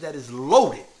question that is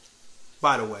loaded,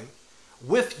 by the way,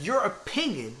 with your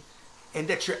opinion and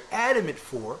that you're adamant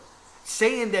for,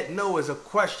 saying that no is a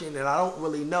question that I don't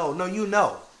really know. No, you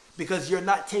know, because you're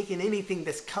not taking anything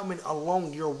that's coming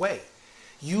along your way.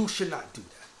 You should not do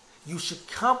that. You should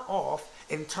come off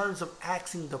in terms of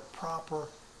asking the proper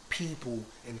people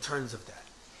in terms of that.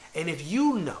 And if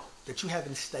you know that you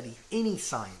haven't studied any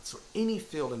science or any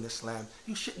field in Islam,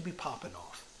 you shouldn't be popping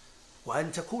off.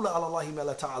 وَأَن تَقُولَ عَلَى اللَّهِ مَا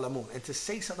لَا تَعْلَمُونَ. And to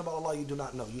say something about Allah you do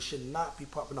not know. You should not be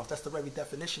popping off. That's the very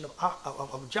definition of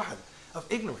jahl, of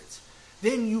ignorance.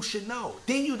 Then you should know.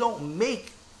 Then you don't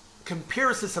make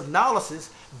comparisons of analysis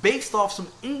based off some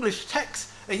English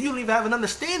text that you don't even have an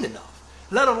understanding of,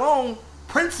 let alone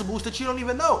principles that you don't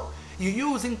even know.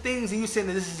 You're using things and you're saying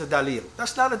that this is a dalil.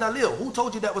 That's not a dalil. Who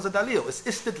told you that was a dalil? It's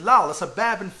istidlal. It's a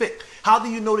bab and fiqh. How do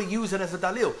you know to use it as a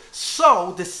dalil?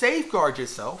 So to safeguard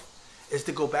yourself is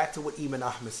to go back to what Imam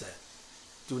Ahmed said.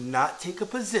 Do not take a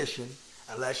position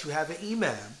unless you have an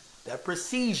imam that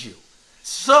precedes you.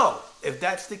 So if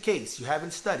that's the case, you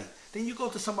haven't studied, then you go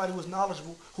to somebody who's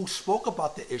knowledgeable, who spoke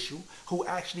about the issue, who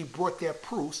actually brought their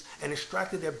proofs and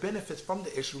extracted their benefits from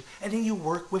the issue, and then you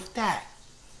work with that.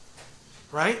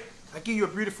 Right? I'll give you a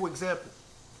beautiful example.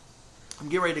 I'm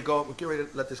getting ready to go. I'm getting ready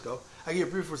to let this go. I'll give you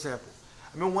a beautiful example.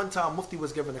 I remember one time Mufti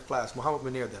was giving a class, Muhammad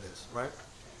Munir that is, right?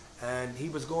 And he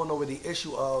was going over the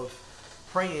issue of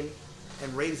praying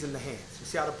and raising the hands. You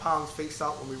see how the palms face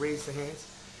out when we raise the hands?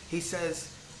 He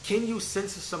says, can you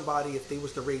censor somebody if they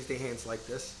was to raise their hands like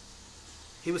this?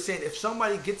 He was saying, if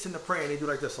somebody gets in the prayer and they do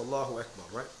like this, Allahu Akbar,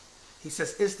 right? He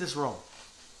says, is this wrong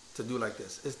to do like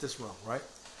this? Is this wrong, right?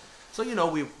 So, you know,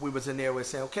 we was in there, we were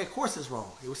saying, okay, of course it's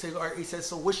wrong. He would say, all right, he says,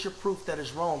 so what's your proof that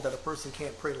it's wrong that a person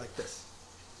can't pray like this?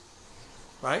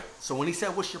 Right? So when he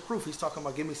said, what's your proof? He's talking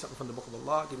about, give me something from the book of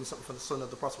Allah, give me something from the sunnah of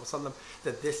the Prophet ﷺ,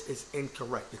 that this is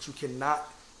incorrect, that you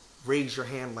cannot raise your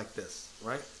hand like this,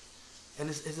 right? And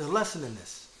there's a lesson in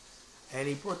this. And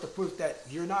he brought the proof that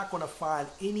you're not going to find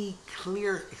any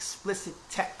clear, explicit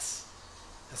text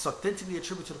that's authentically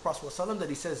attributed to the Prophet ﷺ that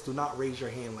he says, do not raise your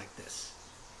hand like this.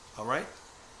 All right?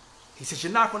 He says,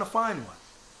 you're not going to find one.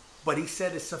 But he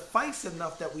said it's suffice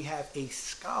enough that we have a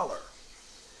scholar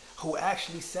who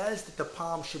actually says that the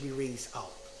palm should be raised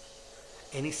out.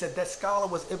 And he said that scholar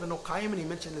was Ibn al-Qayyim, and he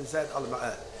mentioned in Zad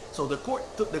al-Ma'ad. So the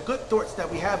good thoughts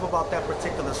that we have about that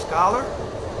particular scholar,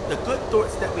 is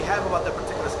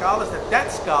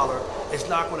that scholar is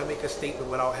not going to make a statement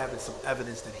without having some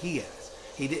evidence that he has.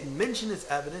 He didn't mention his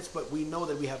evidence, but we know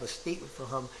that we have a statement from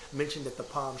him mentioning that the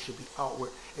palm should be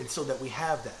outward, and so that we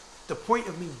have that. The point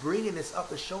of me bringing this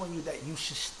up is showing you that you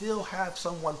should still have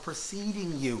someone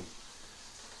preceding you.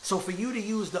 So for you to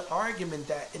use the argument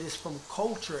that it is from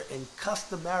culture and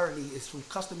customarily, it's from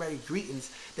customary greetings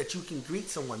that you can greet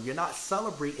someone, you're not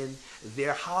celebrating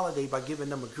their holiday by giving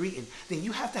them a greeting, then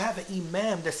you have to have an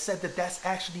imam that said that that's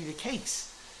actually the case.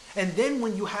 And then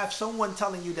when you have someone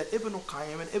telling you that Ibn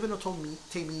al-Qayyim and Ibn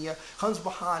Taymiyyah comes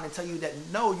behind and tell you that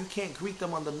no, you can't greet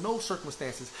them under no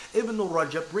circumstances. Ibn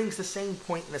al-Rajab brings the same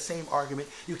point in the same argument.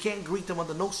 You can't greet them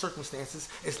under no circumstances.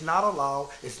 It's not allowed.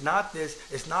 It's not this.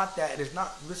 It's not that. It's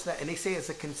not this, that. And they say it's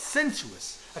a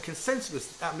consensus.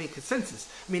 Consensus,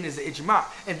 meaning it's an ijma'.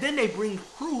 And then they bring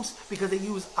proofs because they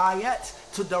use ayats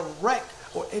to direct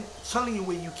or telling you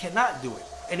where you cannot do it.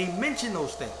 And they mention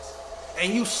those things.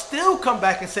 And you still come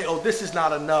back and say, oh, this is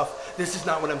not enough. This is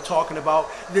not what I'm talking about.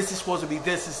 This is supposed to be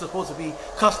this. This is supposed to be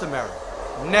customary.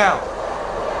 Now,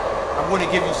 I'm going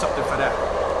to give you something for that.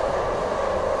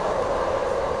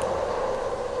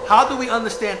 How do we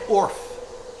understand orf?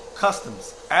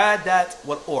 Customs. Add that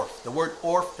with orf. The word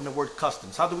orf and the word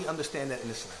customs. How do we understand that in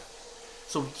Islam?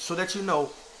 So that you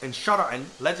know, in shara'an,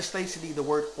 legislatively, the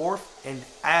word orf and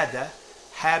ada,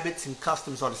 habits and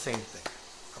customs are the same thing.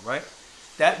 All right?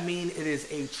 That means it is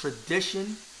a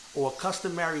tradition or a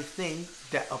customary thing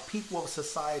that a people of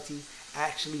society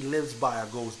actually lives by or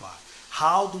goes by.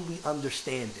 How do we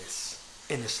understand this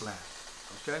in Islam?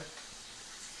 Okay?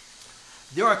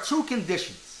 There are two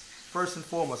conditions. First and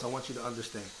foremost, I want you to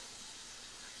understand.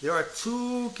 There are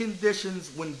two conditions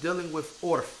when dealing with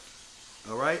urf,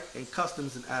 all right, and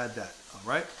customs and adat, all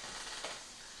right?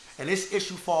 And this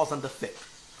issue falls under fiqh,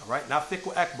 all right? Not fiqh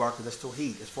wa akbar, because that's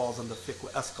tawheed. It falls under fiqh wa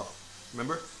asqar.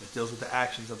 Remember? It deals with the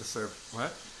actions of the servant,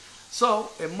 right? So,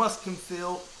 it must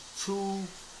fulfill two.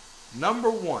 Number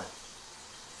one,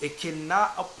 it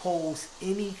cannot oppose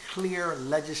any clear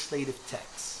legislative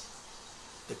text.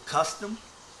 The custom,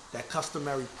 that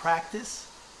customary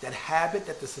practice, that habit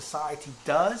that the society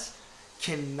does,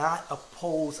 cannot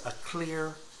oppose a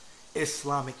clear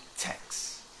Islamic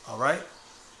text, all right?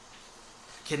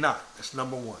 Cannot. That's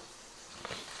number one.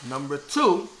 Number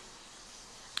two,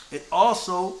 it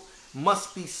also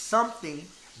must be something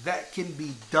that can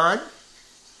be done,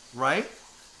 right?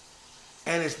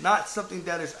 And it's not something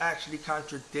that is actually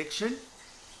contradiction.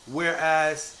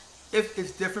 Whereas if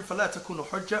it's different, فَلَا تَكُونُ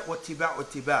حُجَّةً وَاتِّبَاعُ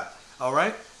وَاتِّبَاعُ. All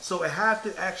right? So it has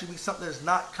to actually be something that's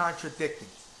not contradicting.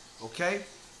 Okay?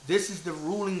 This is the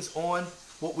rulings on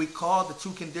what we call the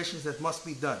two conditions that must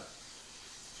be done.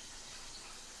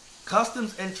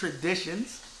 Customs and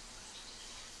traditions,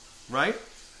 right?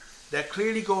 That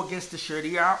clearly go against the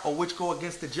Sharia, or which go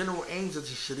against the general aims of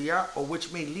the Sharia, or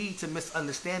which may lead to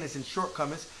misunderstandings and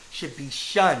shortcomings, should be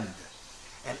shunned.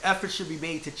 and efforts should be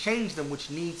made to change them, which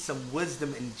need some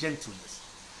wisdom and gentleness.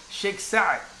 Sheikh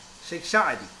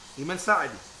Sa'di, Imam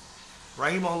Sa'di,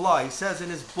 rahimahullah, he says in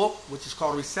his book, which is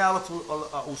called Risalatul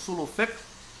Usul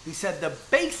al-Fiqh, he said the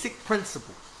basic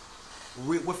principle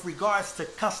with regards to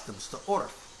customs, to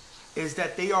urf, is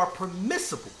that they are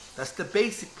permissible. That's the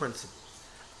basic principle.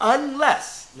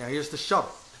 Unless, now here's the shart,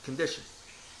 the condition,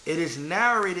 it is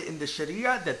narrated in the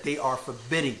Sharia that they are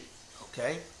forbidding.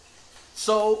 Okay?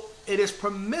 So it is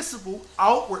permissible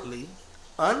outwardly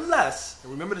unless,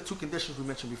 and remember the two conditions we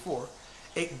mentioned before,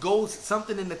 it goes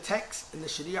something in the text in the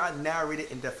Sharia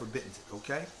narrated and that forbids it.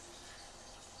 Okay?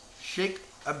 Sheikh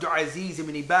Abdul Aziz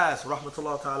ibn Baz,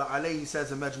 rahmatullah ta'ala alayhi,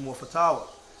 says in Majmu' Fatawa,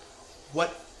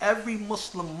 what every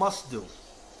Muslim must do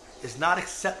is not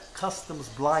accept customs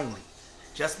blindly.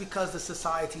 Just because the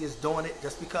society is doing it,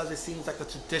 just because it seems like a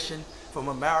tradition from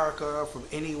America, from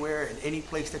anywhere, in any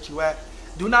place that you at,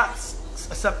 do not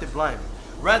accept it blindly.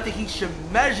 Rather, he should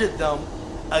measure them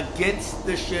against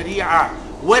the Sharia.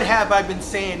 What have I been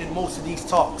saying in most of these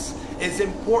talks? It's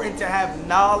important to have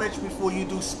knowledge before you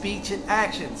do speech and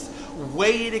actions.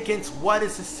 Weigh it against what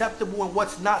is acceptable and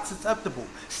what's not acceptable.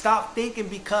 Stop thinking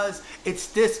because it's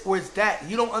this or it's that.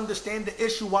 You don't understand the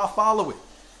issue, why follow it?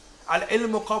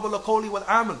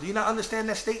 Do you not understand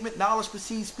that statement? Knowledge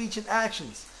precedes speech and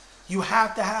actions. You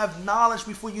have to have knowledge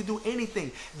before you do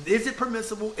anything. Is it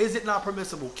permissible? Is it not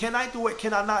permissible? Can I do it?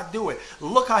 Can I not do it?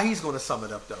 Look how he's going to sum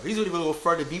it up though. He's going to go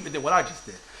further deeper than what I just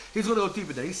did. He's going to go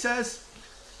deeper than. He says,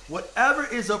 whatever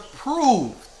is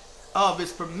approved of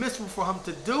is permissible for him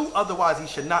to do, otherwise he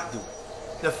should not do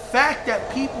it. The fact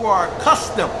that people are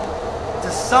accustomed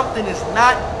to something is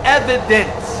not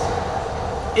evidence.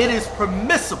 It is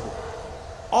permissible.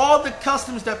 All the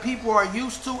customs that people are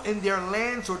used to in their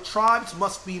lands or tribes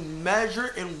must be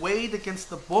measured and weighed against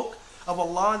the book of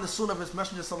Allah and the Sunnah of His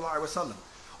Messenger sallallahu alaihi wasallam.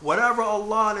 Whatever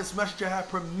Allah and His Messenger have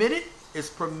permitted is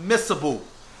permissible,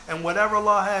 and whatever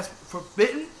Allah has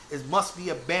forbidden is must be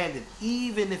abandoned,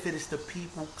 even if it is the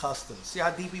people customs. See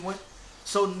how deep he went?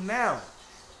 So now,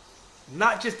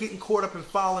 not just getting caught up in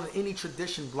following any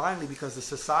tradition blindly because the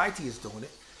society is doing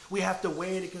it. We have to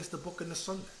weigh it against the book and the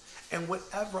Sunnah. And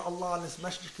whatever Allah and His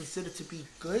Messenger consider to be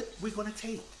good, we're going to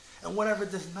take. And whatever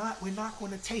does not, we're not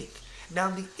going to take. Now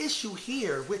the issue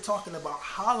here, we're talking about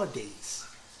holidays.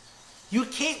 You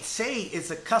can't say it's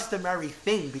a customary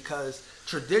thing because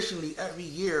traditionally every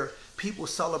year people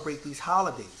celebrate these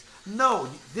holidays. No,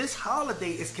 this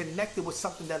holiday is connected with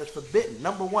something that is forbidden.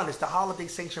 Number one, it's the holiday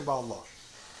sanctioned by Allah.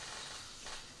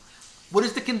 What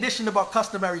is the condition about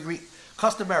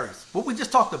customaries? What we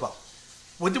just talked about.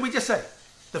 What did we just say?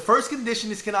 The first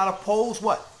condition is cannot oppose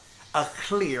what? A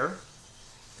clear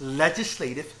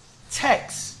legislative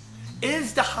text.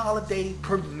 Is the holiday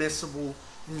permissible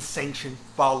and sanctioned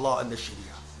by Allah and the Sharia?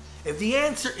 If the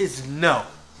answer is no,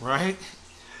 right?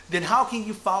 Then how can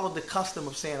you follow the custom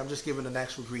of saying I'm just giving an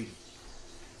actual greeting?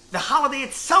 The holiday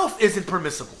itself isn't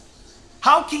permissible.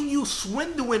 How can you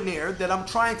swindle in there that I'm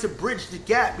trying to bridge the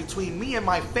gap between me and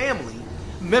my family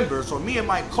members, or me and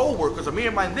my co-workers, or me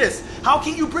and my this? How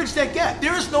can you bridge that gap?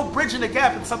 There is no bridging the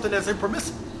gap in something that's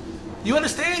impermissible. You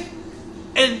understand?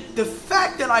 And the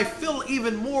fact that I feel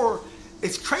even more,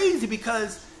 it's crazy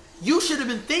because you should have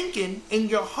been thinking in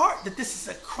your heart that this is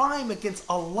a crime against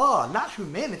Allah, not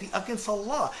humanity, against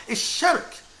Allah. It's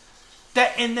shirk.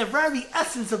 That in the very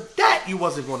essence of that, you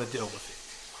wasn't going to deal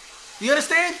with it. You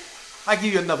understand? I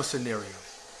give you another scenario.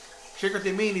 Sheikh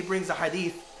al-Thameen, he brings a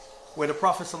hadith where the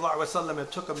Prophet ﷺ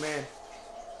had took a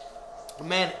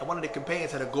man, one of the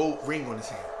companions had a gold ring on his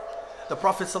hand. The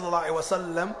Prophet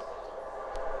ﷺ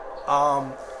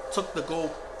took the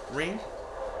gold ring,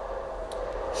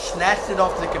 snatched it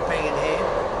off the companion's hand,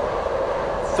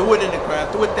 threw it in the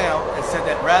ground, threw it down, and said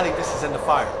that, "Rally, this is in the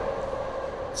fire."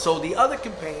 So the other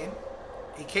companion,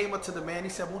 he came up to the man, he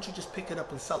said, "Won't you just pick it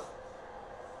up and sell it?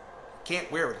 Can't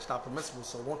wear it, it's not permissible,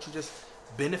 so won't you just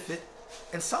benefit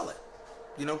and sell it?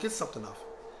 You know, get something off."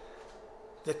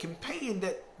 The companion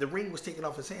that the ring was taken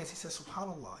off his hands, he said,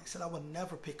 "SubhanAllah," he said, "I would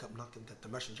never pick up nothing that the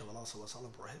Messenger of Allah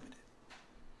ﷺ prohibited."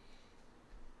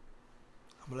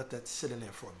 I'm going to let that sit in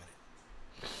there for a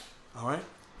minute. Alright?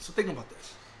 So think about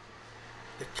this.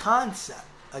 The concept,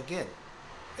 again,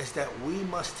 is that we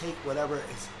must take whatever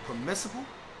is permissible,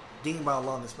 deemed by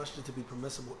Allah and His Messenger to be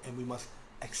permissible, and we must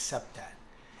accept that.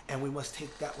 And we must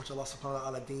take that which Allah subhanahu wa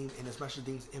ta'ala deemed and His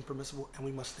Messenger deems impermissible, and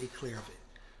we must stay clear of it.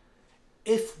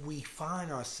 If we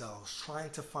find ourselves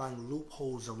trying to find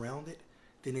loopholes around it,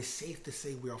 then it's safe to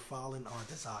say we are following our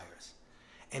desires.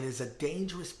 And it's a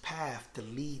dangerous path to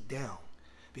lead down,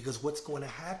 because what's going to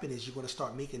happen is you're going to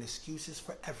start making excuses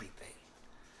for everything.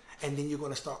 And then you're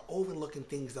going to start overlooking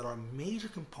things that are major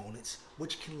components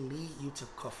which can lead you to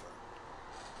kufr.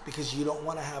 Because you don't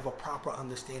want to have a proper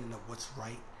understanding of what's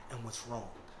right and what's wrong.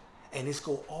 And this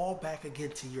go all back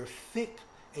again to your fiqh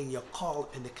and your call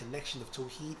and the connection of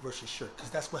Tawheed versus Shirk.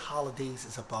 Because that's what holidays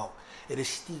is about. It is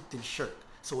steeped in Shirk.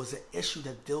 So it's an issue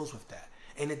that deals with that.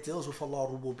 And it deals with Allah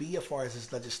Rububiyyah as far as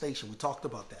his legislation. We talked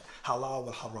about that. Halal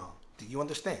wal haram. Do you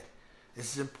understand?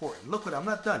 This is important. Look what I'm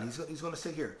not done. He's going to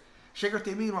say here. Shaykh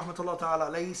Uthaymeen rahmatullah ta'ala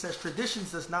alayhi says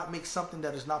traditions does not make something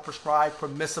that is not prescribed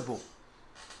permissible.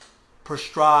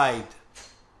 Prescribed.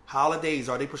 Holidays,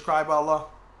 are they prescribed by Allah?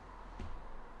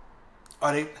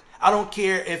 Are they? I don't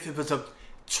care if it was a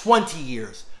 20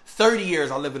 years, 30 years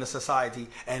I live in a society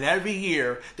and every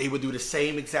year they would do the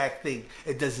same exact thing.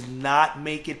 It does not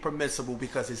make it permissible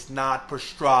because it's not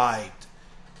prescribed.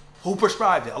 Who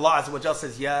prescribed it? Allah Azza wa Jalla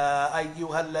says, Ya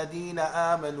ayyuhalladina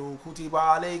amanu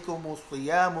kutiba alaykumus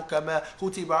siyamu kama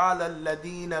kutiba ala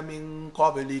alladina min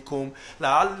qablikum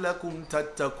la'allakum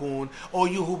tattaqun. O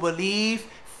you who believe,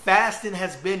 fasting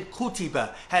has been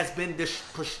kutiba, has been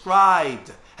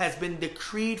prescribed, has been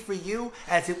decreed for you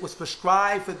as it was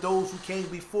prescribed for those who came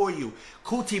before you.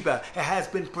 Kutiba, it has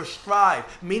been prescribed,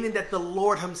 meaning that the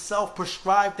Lord himself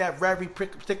prescribed that very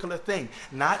particular thing.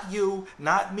 Not you,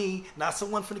 not me, not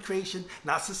someone from the creation,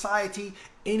 not society,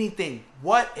 anything.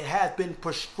 What? It has been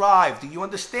prescribed. Do you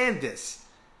understand this?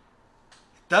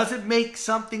 Does it make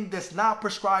something that's not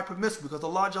prescribed permissible? Because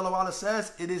Allah Jalla wa'ala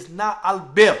says it is not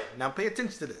al-bir. Now pay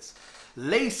attention to this.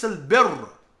 Lays al-bir.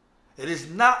 It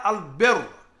is not al-bir.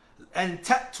 And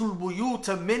ta'tul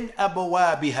buyuta min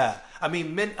abawabiha. I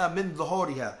mean, min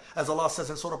dhuhuriha. As Allah says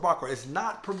in Surah Baqarah, it's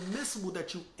not permissible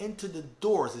that you enter the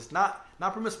doors. It's not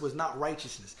permissible. It's not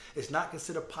righteousness. It's not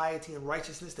considered piety and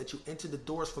righteousness that you enter the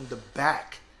doors from the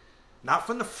back. Not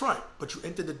from the front, but you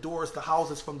enter the doors, the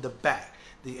houses from the back.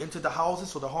 They enter the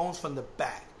houses or the homes from the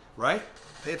back. Right?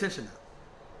 Pay attention now.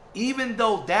 Even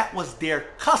though that was their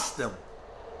custom,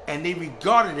 and they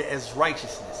regarded it as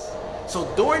righteousness. So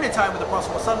during the time of the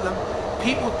Prophet ﷺ,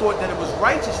 people thought that it was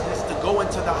righteousness to go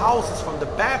into the houses from the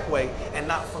back way and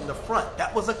not from the front.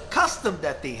 That was a custom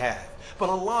that they had. But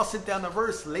Allah sent down the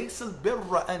verse, لَيْسَ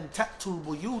الْبِرَّ أَن تَأْتُوا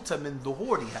الْبُيُوتَ مِن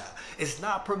ظُهُورِهَا. It's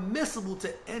not permissible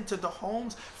to enter the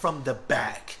homes from the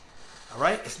back. All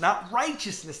right? It's not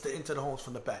righteousness to enter the homes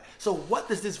from the back. So what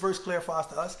does this verse clarify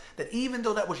to us? That even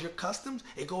though that was your customs,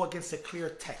 it go against the clear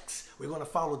text. We're going to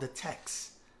follow the text.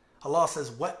 Allah says,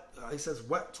 what? He says,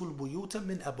 وَأْتُوا الْبُيُوتَ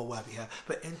مِنْ أَبْوَابِهَا.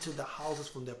 But enter the houses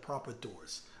from their proper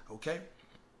doors. Okay?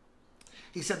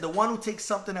 He said, the one who takes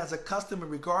something as a custom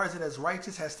and regards it as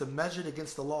righteous has to measure it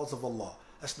against the laws of Allah.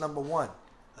 That's number one.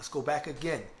 Let's go back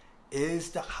again.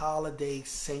 Is the holiday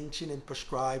sanctioned and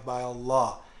prescribed by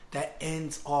Allah? That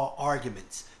ends all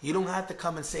arguments. You don't have to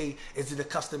come and say, is it a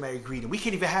customary greeting? We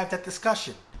can't even have that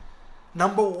discussion.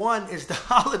 Number one, is the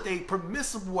holiday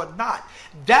permissible or not?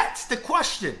 That's the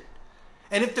question.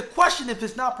 And if the question, if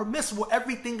it's not permissible,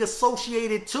 everything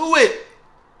associated to it,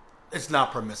 it's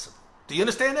not permissible. Do you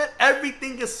understand that?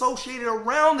 Everything associated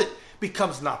around it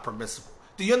becomes not permissible.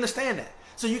 Do you understand that?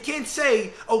 So you can't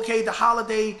say, okay, the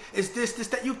holiday is this,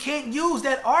 that. You can't use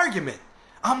that argument.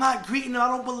 I'm not greeting and I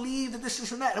don't believe that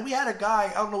this and that. And we had a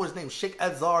guy, I don't know his name, Sheikh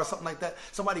Adzar or something like that.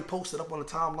 Somebody posted up on the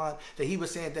timeline that he was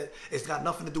saying that it's got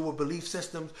nothing to do with belief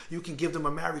systems. You can give them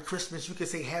a Merry Christmas. You can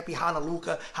say Happy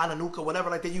Hanukkah, whatever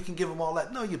like that. You can give them all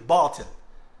that. No, you're Baltin.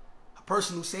 A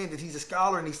person who's saying that he's a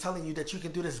scholar and he's telling you that you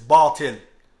can do this, Baltin.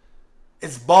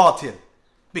 It's Baltin.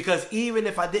 Because even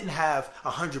if I didn't have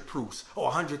 100 proofs or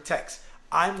 100 texts,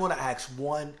 I'm going to ask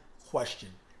one question.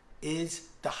 Is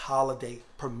the holiday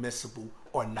permissible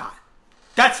or not?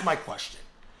 That's my question.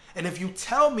 And if you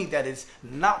tell me that it's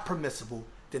not permissible,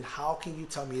 then how can you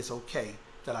tell me it's okay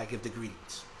that I give the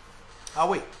greetings? I'll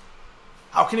wait.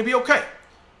 How can it be okay?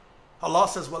 Allah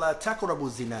says, وَلَا تَقْرَبُوا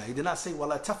الزِّنَا. He did not say,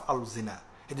 وَلَا تَفْعَلُوا الزِّنَا.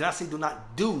 He did not say, do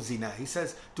not do zina. He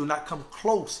says, do not come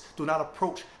close. Do not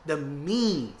approach the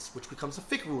means, which becomes a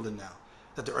fiqh ruling now,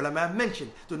 that the ulama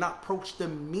mentioned. Do not approach the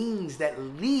means that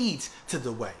leads to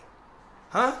the way.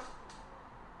 Huh?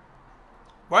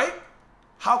 Right?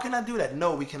 How can I do that?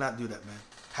 No, we cannot do that, man.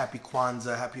 Happy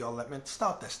Kwanzaa, happy all that, man.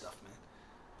 Stop that stuff, man.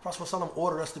 Prophet ﷺ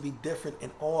ordered us to be different in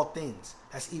all things.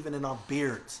 That's even in our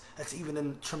beards. That's even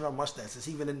in trimming our mustaches. That's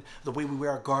even in the way we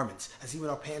wear our garments. That's even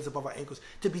our pants above our ankles.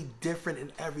 To be different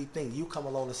in everything. You come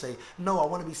along and say, no, I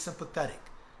want to be sympathetic.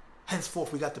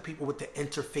 Henceforth, we got the people with the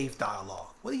interfaith dialogue.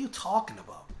 What are you talking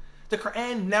about? The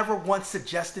Quran never once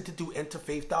suggested to do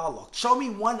interfaith dialogue. Show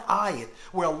me one ayat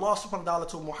where Allah subhanahu wa ta'ala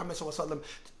told Muhammad sallallahu alaihi wasallam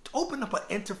to open up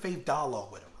an interfaith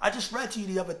dialogue with him. I just read to you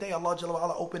the other day, Allah Jalla wa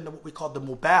Ala opened what we call the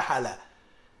mubahala.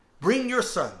 Bring your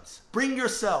sons, bring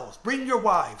yourselves, bring your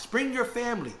wives, bring your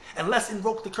family, and let's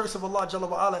invoke the curse of Allah Jalla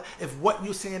wa'ala if what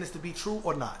you're saying is to be true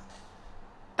or not.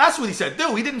 That's what he said,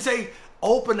 do. He didn't say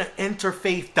open an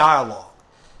interfaith dialogue.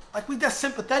 Like, we that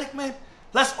sympathetic, man?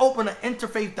 Let's open an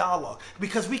interfaith dialogue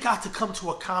because we got to come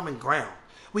to a common ground.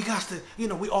 We got to,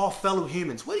 we all fellow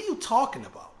humans. What are you talking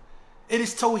about? It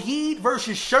is Tawheed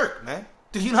versus Shirk, man.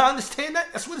 Do you not understand that?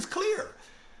 That's what is clear.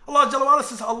 Allah Jalla wa'ala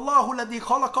says, Allahu ladhi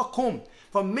khalaqakum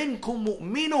faminkum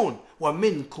mu'minun wa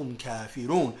minkum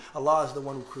kafirun. Allah is the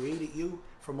one who created you.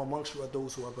 From amongst you are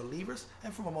those who are believers,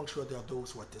 and from amongst you are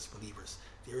those who are disbelievers.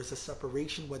 There is a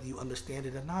separation whether you understand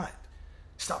it or not.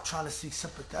 Stop trying to be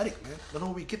sympathetic, man. Don't know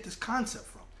where we get this concept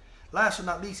from. Last but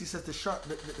not least, he says the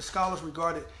scholars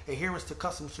regarded adherence to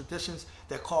customs traditions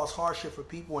that cause hardship for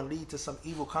people and lead to some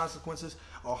evil consequences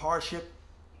or hardship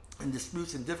and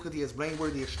disputes and difficulty as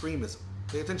blameworthy extremism.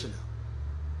 Pay attention now.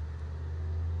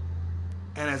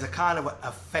 And as a kind of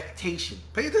affectation.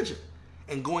 Pay attention.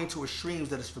 And going to extremes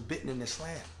that is forbidden in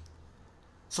Islam.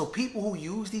 So people who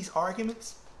use these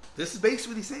arguments, this is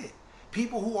basically what he's saying.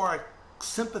 People who are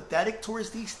sympathetic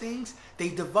towards these things, they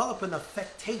develop an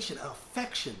affection,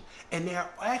 and they are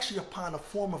actually upon a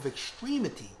form of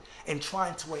extremity in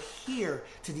trying to adhere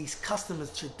to these customs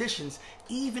and traditions,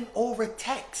 even over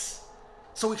text.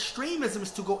 So extremism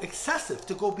is to go excessive,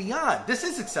 to go beyond. This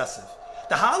is excessive.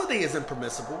 The holiday is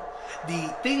impermissible.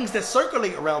 The things that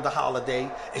circulate around the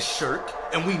holiday is shirk,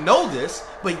 and we know this,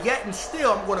 but yet and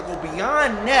still I'm going to go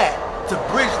beyond that to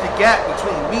bridge the gap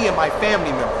between me and my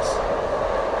family members.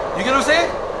 You get what I'm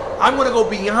saying? I'm going to go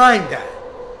behind that.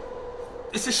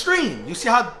 It's extreme. You see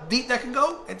how deep that can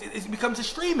go? It becomes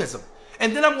extremism.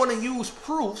 And then I'm going to use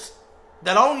proofs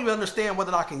that I don't even understand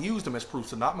whether I can use them as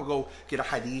proofs or not. I'm going to go get a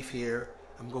hadith here.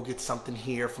 I'm going to get something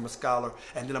here from a scholar.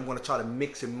 And then I'm going to try to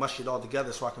mix and mush it all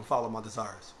together so I can follow my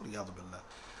desires.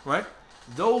 Right?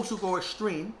 Those who go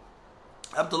extreme,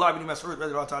 Abdullah ibn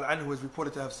Mas'ud who is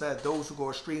reported to have said, those who go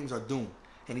extremes are doomed.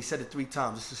 And he said it 3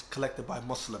 times. This is collected by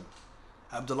Muslim.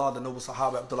 Abdullah, the noble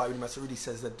Sahaba, Abdullah ibn Mas'ud, he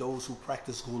says that those who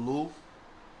practice ghulu,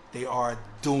 they are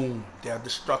doomed. They are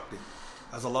destructive.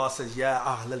 As Allah says, Ya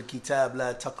Ahl al-Kitab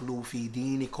la taqlu fi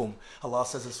dinikum. Allah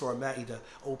says in Surah Ma'idah,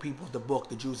 O people of the book,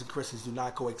 the Jews and Christians, do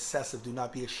not go excessive, do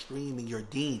not be extreme in your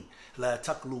deen. La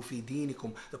taqlu fi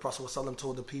dinikum. The Prophet ﷺ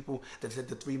told the people that said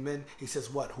the 3 men, he says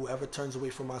what? Whoever turns away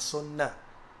from my sunnah,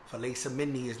 falaysa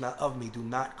minni, is not of me. Do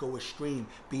not go extreme.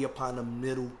 Be upon a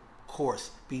middle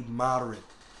course. Be moderate.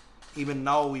 Even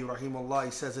Nawawi, rahimahullah,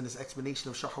 he says in his explanation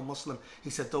of Sharh Muslim, he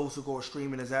said those who go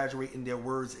extreme and exaggerate in their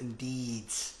words and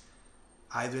deeds.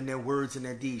 Either in their words and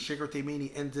their deeds. Shaykh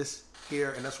Uthaymeen ends this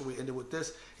here, and that's what we ended with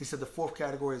this. He said the 4th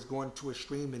category is going to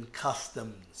extreme in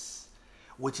customs,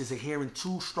 which is adhering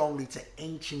too strongly to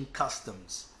ancient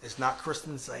customs. It's not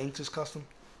Christians, it's an ancient custom.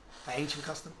 An ancient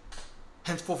custom.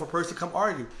 Henceforth, a person come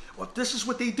argue, well, this is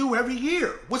what they do every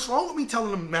year. What's wrong with me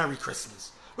telling them Merry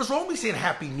Christmas? What's wrong with me saying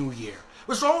Happy New Year?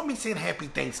 What's wrong with me saying Happy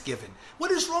Thanksgiving? What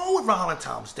is wrong with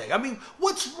Valentine's Day? I mean,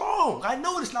 what's wrong? I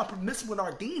know it's not permissible in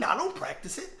our deen. I don't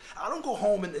practice it. I don't go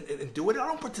home and do it. I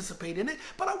don't participate in it.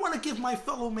 But I want to give my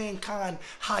fellow mankind,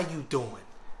 how you doing?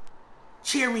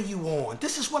 Cheering you on.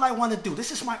 This is what I want to do.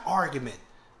 This is my argument.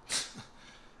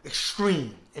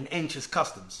 Extreme and ancient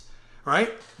customs,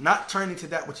 right? Not turning to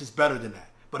that which is better than that.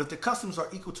 But if the customs are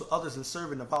equal to others and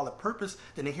serving a valid purpose,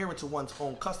 then adhering to one's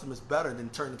own custom is better than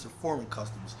turning to foreign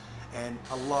customs. And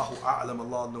Allahu A'lam,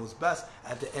 Allah knows best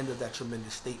at the end of that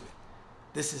tremendous statement.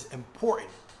 This is important.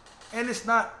 And it's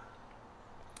not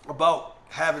about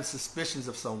having suspicions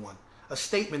of someone. A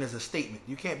statement is a statement.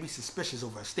 You can't be suspicious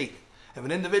over a statement. If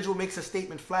an individual makes a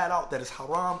statement flat out that is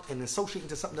haram and associating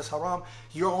to something that's haram,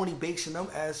 you're only basing them,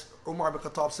 as Umar ibn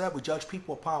Khattab said, we judge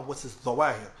people upon what's his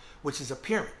zawahir, which is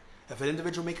apparent. If an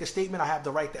individual makes a statement, I have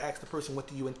the right to ask the person, what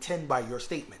do you intend by your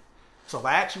statement? So if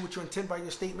I ask you what you intend by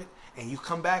your statement, and you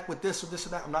come back with this or this or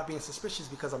that, I'm not being suspicious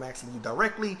because I'm asking you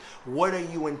directly, what are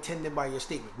you intending by your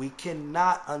statement? We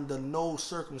cannot, under no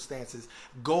circumstances,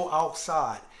 go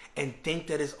outside and think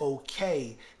that it's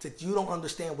okay, that you don't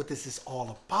understand what this is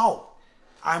all about.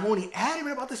 I'm only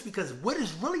adamant about this because what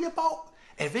it's really about,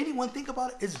 and if anyone think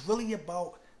about it, it's really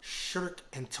about shirk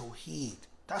and tawheed.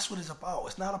 That's what it's about.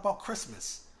 It's not about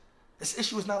Christmas. This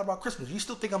issue is not about Christmas. You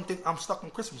still think I'm stuck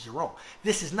on Christmas, you're wrong.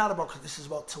 This is not about Christmas. This is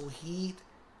about tawheed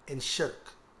and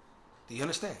shirk. Do you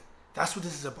understand? That's what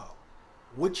this is about.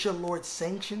 What your Lord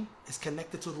sanctioned is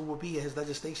connected to the rububiyyah, his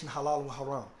legislation, halal and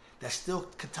haram. That still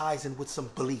ties in with some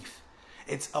belief.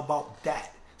 It's about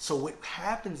that. So what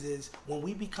happens is when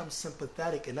we become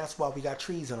sympathetic, and that's why we got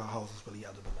trees in our houses,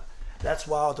 that's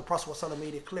why the Prophet ﷺ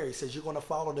made it clear. He says, you're going to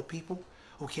follow the people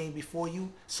who came before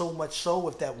you. So much so,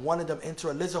 if that one of them enter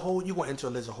a lizard hole, you're going to enter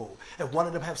a lizard hole. If one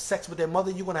of them have sex with their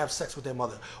mother, you're going to have sex with their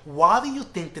mother. Why do you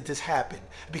think that this happened?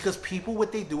 Because people,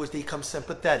 what they do is they become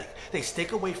sympathetic. They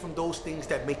stick away from those things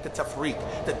that make the tafriq,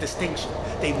 the distinction.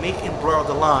 They make and blur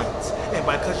the lines. And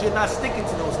because you're not sticking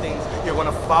to those things, you're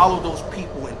going to follow those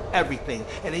people in everything.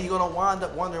 And then you're going to wind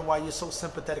up wondering why you're so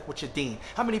sympathetic with your deen.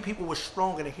 How many people were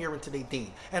strong in adhering to their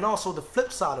deen? And also the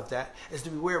flip side of that is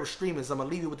to beware of extremism. I'm going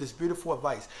to leave you with this beautiful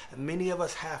advice. And many of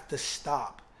us have to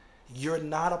stop. You're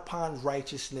not upon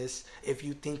righteousness if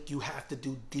you think you have to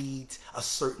do deeds a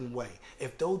certain way.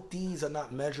 If those deeds are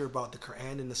not measured about the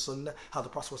Quran and the Sunnah, how the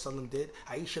Prophet ﷺ did,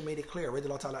 Aisha made it clear,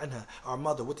 radiallahu ta'ala anha, our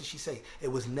mother, what did she say?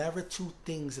 It was never two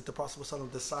things that the Prophet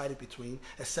ﷺ decided between,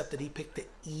 except that he picked the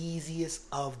easiest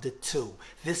of the two.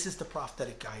 This is the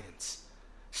prophetic guidance.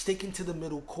 Sticking to the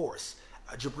middle course.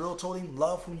 Jibril told him,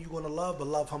 love whom you're going to love, but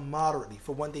love him moderately.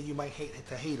 For one day you might hate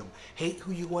him. Hate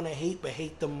who you're going to hate, but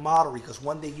hate them moderately, because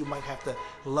one day you might have to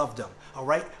love them. All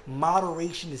right?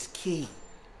 Moderation is key.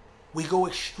 We go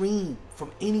extreme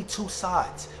from any two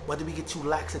sides. Whether we get too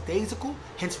lackadaisical,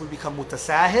 hence we become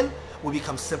mutasahil, we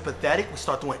become sympathetic, we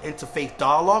start doing interfaith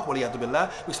dialogue,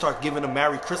 we start giving them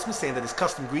Merry Christmas, saying that it's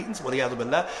custom greetings,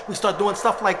 we start doing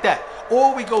stuff like that.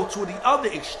 Or we go to the other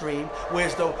extreme,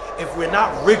 whereas though if we're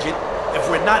not rigid, if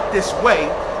we're not this way,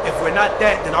 if we're not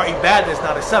that, then our ibadah is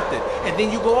not accepted. And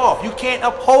then you go off. You can't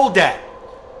uphold that.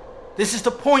 This is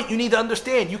the point you need to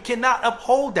understand. You cannot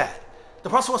uphold that. The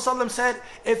Prophet ﷺ said,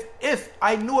 if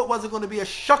I knew it wasn't going to be a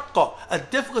shaqqa, a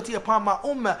difficulty upon my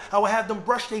ummah, I would have them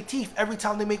brush their teeth every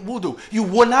time they make wudu. You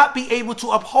will not be able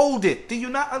to uphold it. Do you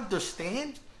not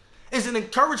understand? It's an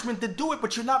encouragement to do it,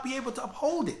 but you'll not be able to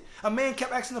uphold it. A man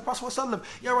kept asking the Prophet ﷺ,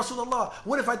 Ya Rasulullah,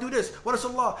 what if I do this? What is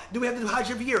Allah? Do we have to do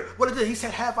Hajj every year? What is it? He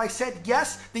said, have I said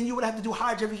yes? Then you would have to do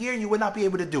Hajj every year and you would not be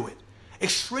able to do it.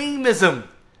 Extremism.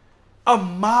 A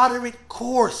moderate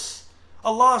course.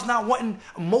 Allah is not wanting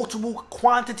multiple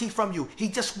quantity from you. He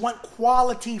just wants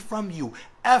quality from you.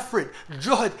 Effort,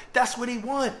 juhd, that's what he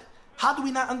wants. How do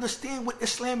we not understand what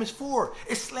Islam is for?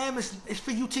 Islam is for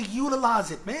you to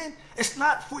utilize it, man. It's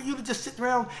not for you to just sit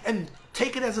around and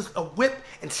take it as a whip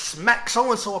and smack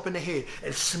so-and-so up in the head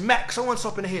and smack so-and-so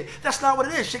up in the head. That's not what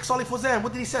it is. Sheikh Salih Fawzan,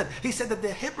 what did he say? He said that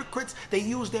the hypocrites, they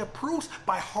use their proofs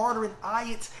by harboring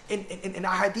ayats and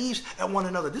ahadiths at one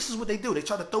another. This is what they do. They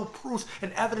try to throw proofs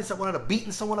and evidence at one another,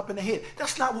 beating someone up in the head.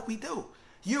 That's not what we do.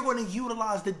 You're going to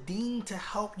utilize the deen to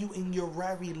help you in your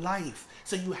very life.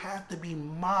 So you have to be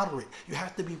moderate. You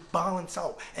have to be balanced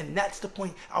out. And that's the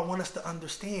point I want us to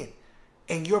understand.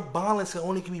 And your balance can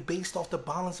only be based off the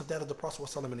balance of that of the Prophet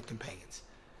ﷺ and the companions.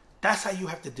 That's how you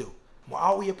have to do.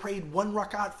 Muawiyah prayed 1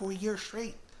 rakat for a year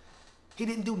straight. He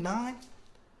didn't do 9.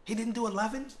 He didn't do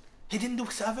 11. He didn't do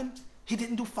 7. He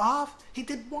didn't do 5. He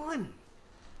did 1.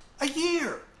 A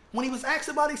year. When he was asked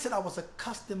about it, he said, I was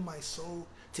accustomed my soul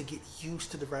to get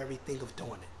used to the very thing of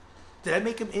doing it. Did that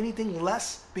make him anything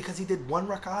less because he did 1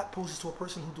 rakat opposed to a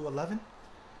person who do 11?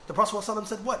 The Prophet ﷺ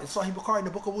said what? In Sahih Bukhari in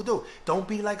the book of Wudu, don't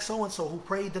be like so-and-so who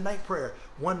prayed the night prayer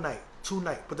 1 night, 2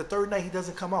 nights, but the 3rd night he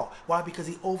doesn't come out. Why? Because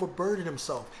he overburdened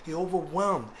himself. He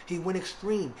overwhelmed. He went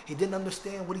extreme. He didn't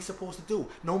understand what he's supposed to do.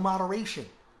 No moderation.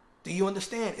 Do you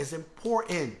understand? It's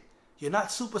important. You're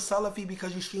not super Salafi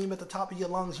because you scream at the top of your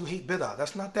lungs you hate bid'ah.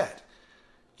 That's not that.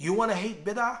 You want to hate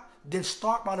bid'ah? Then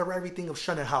start by the very thing of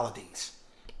shunning holidays.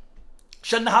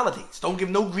 Shun the holidays. Don't give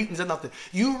no greetings or nothing.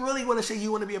 You really want to say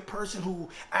you want to be a person who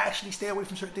actually stay away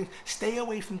from certain things. Stay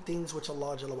away from things which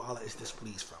Allah Jalla wa Ala is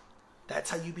displeased from. That's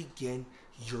how you begin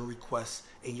your request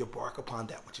and you bark upon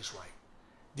that which is right.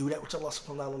 Do that which Allah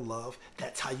subhanahu wa ta'ala love.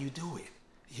 That's how you do it.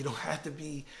 You don't have to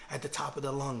be at the top of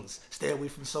the lungs. Stay away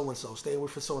from so-and-so. Stay away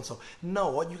from so-and-so.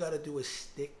 No, all you got to do is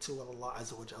stick to what Allah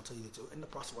Azza wa Jalla tell you to do. And the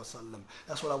Prophet ﷺ.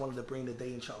 That's what I wanted to bring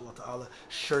today, inshallah ta'ala.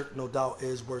 Shirk, no doubt,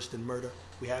 is worse than murder.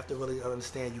 We have to really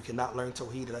understand you cannot learn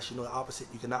Tawheed unless you know the opposite.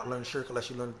 You cannot learn Shirk unless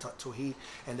you learn Tawheed.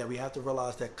 And that we have to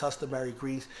realize that customary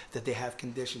griefs, that they have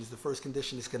conditions. The first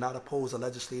condition is cannot oppose a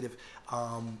legislative,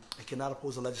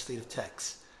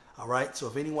 text. All right, so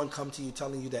if anyone comes to you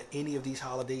telling you that any of these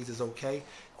holidays is okay,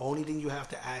 only thing you have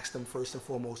to ask them first and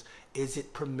foremost, is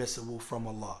it permissible from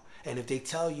Allah? And if they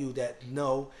tell you that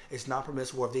no, it's not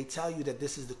permissible, or if they tell you that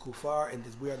this is the kuffar and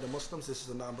we are the Muslims, this is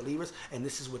the non-believers, and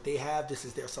this is what they have, this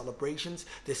is their celebrations,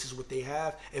 this is what they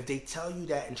have, if they tell you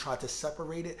that and try to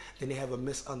separate it, then they have a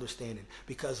misunderstanding.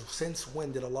 Because since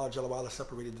when did Allah Jalla wa Ala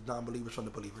separated the non-believers from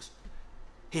the believers?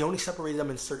 He only separated them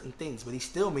in certain things, but he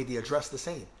still made the address the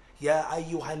same. Ya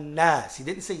ayyuhan nas. He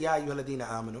didn't say Ya ayyuhal ladina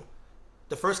amanu.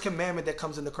 The first commandment that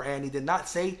comes in the Quran, he did not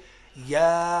say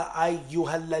Ya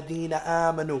ayyuhal ladina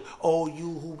amanu. Oh,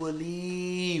 you who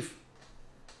believe.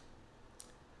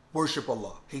 worship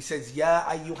Allah. He says, Ya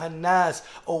ayyuhan nas,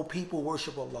 O people,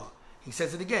 worship Allah. He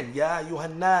says it again, Ya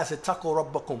ayyuhan nas, ittaqu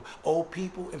rabbakum, O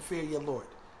people, and fear your Lord.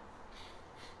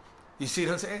 You see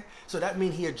what I'm saying? So that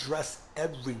means he addressed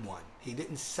everyone. He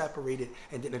didn't separate it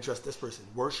and didn't address this person.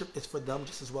 Worship is for them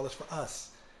just as well as for us.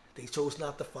 They chose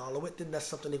not to follow it, then that's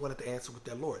something they're going to have to answer with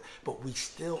their Lord. But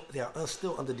they are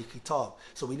still under the kitab.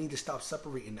 So we need to stop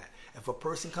separating that. If a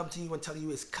person comes to you and tell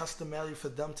you it's customary for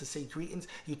them to say greetings,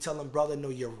 you tell them, brother, no,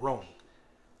 you're wrong.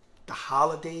 The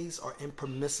holidays are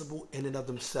impermissible in and of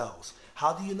themselves.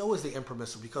 How do you know is they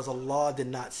impermissible? Because Allah did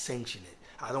not sanction it.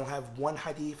 I don't have one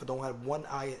hadith, I don't have one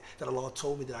ayat that Allah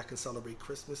told me that I can celebrate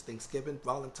Christmas, Thanksgiving,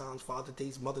 Valentine's, Father's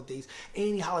Days, Mother's Days,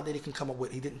 any holiday they can come up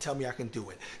with. He didn't tell me I can do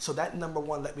it. So that number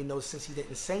one let me know, since he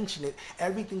didn't sanction it,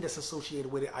 everything that's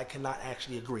associated with it, I cannot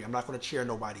actually agree. I'm not going to cheer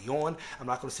nobody on. I'm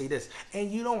not going to say this.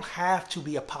 And you don't have to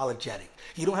be apologetic.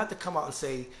 You don't have to come out and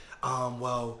say,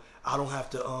 well, I don't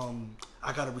have to,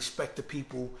 I got to respect the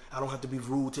people. I don't have to be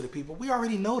rude to the people. We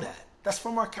already know that. That's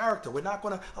from our character. We're not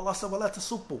going to, Allah said, وَلَا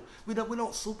تَسُبُّوا. We don't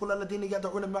سُبُّوا الَّذِينَ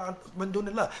يَدْعُونَ مِن دُونِ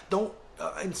اللَّهِ. Don't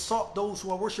insult those who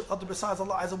are worship other besides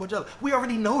Allah Azza wa Jalla. We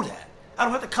already know that. I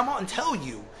don't have to come out and tell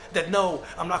you that, no,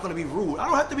 I'm not going to be rude. I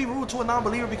don't have to be rude to a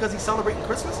non-believer because he's celebrating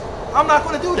Christmas. I'm not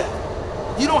going to do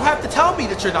that. You don't have to tell me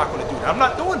that you're not going to do that. I'm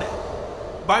not doing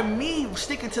that. By me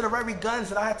sticking to the very guns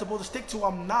that I have to stick to,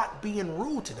 I'm not being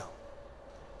rude to them.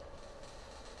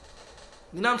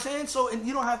 You know what I'm saying? So, and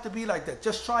you don't have to be like that.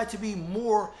 Just try to be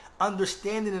more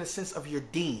understanding in the sense of your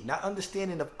deen, not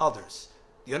understanding of others.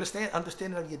 You understand?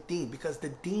 Understanding of your deen, because the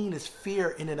deen is fear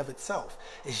in and of itself.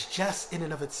 It's just in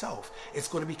and of itself. It's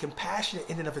going to be compassionate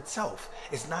in and of itself.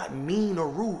 It's not mean or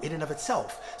rude in and of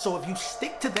itself. So if you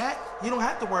stick to that, you don't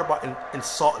have to worry about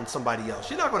insulting somebody else.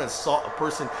 You're not going to insult a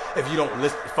person if you don't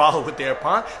follow what they're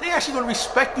upon. They're actually going to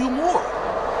respect you more.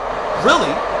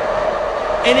 Really.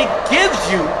 And it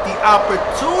gives you the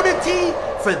opportunity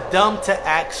for them to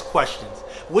ask questions,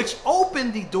 which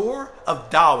open the door of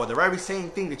dawah, the very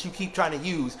same thing that you keep trying to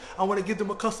use. I want to give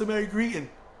them a customary greeting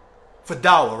for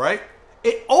dawah, right?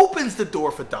 It opens the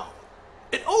door for dawah.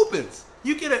 It opens.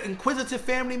 You get an inquisitive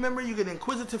family member, you get an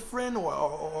inquisitive friend or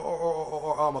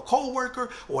a co-worker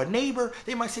or a neighbor.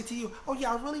 They might say to you, oh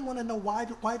yeah, I really want to know why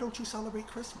don't you celebrate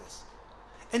Christmas?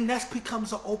 And that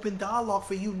becomes an open dialogue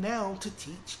for you now to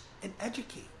teach and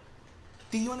educate.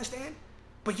 Do you understand?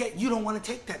 But yet you don't want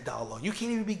to take that dialogue. You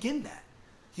can't even begin that.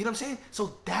 You know what I'm saying?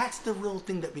 So that's the real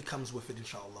thing that becomes with it,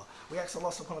 inshallah. We ask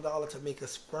Allah subhanahu wa ta'ala to make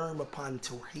us firm upon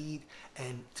Tawheed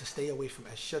and to stay away from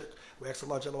Shirk. We ask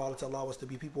Allah Jalla wa Ala to allow us to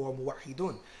be people who are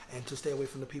muwahhidun and to stay away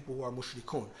from the people who are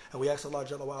mushrikun. And we ask Allah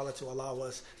Jalla wa Ala to allow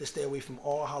us to stay away from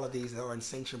all holidays that are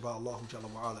unsanctioned by Allah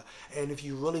Jalla wa Ala. And if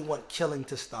you really want killing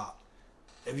to stop,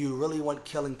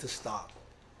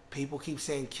 people keep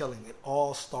saying killing. It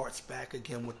all starts back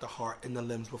again with the heart, and the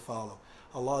limbs will follow.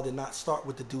 Allah did not start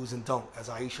with the do's and don't, as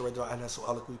Aisha radiallahu anha so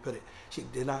eloquently put it. She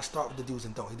did not start with the do's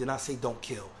and don't. He did not say don't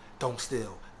kill, don't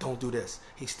steal, don't do this.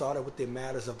 He started with the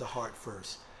matters of the heart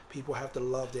first. People have to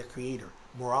love their Creator.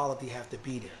 Morality have to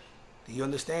be there. Do you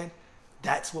understand?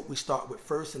 That's what we start with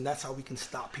first, and that's how we can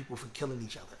stop people from killing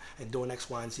each other and doing X,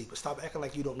 Y, and Z. But stop acting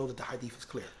like you don't know that the hadith is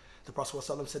clear. The Prophet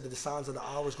ﷺ said that the signs of the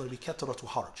hour is going to be kataratu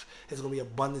harj. There's going to be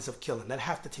abundance of killing. That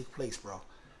have to take place, bro.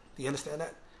 Do you understand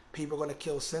that? People are going to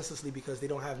kill senselessly because they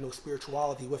don't have no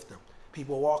spirituality with them.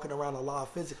 People are walking around alive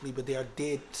physically, but they are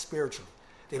dead spiritually.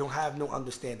 They don't have no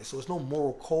understanding. So there's no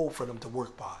moral code for them to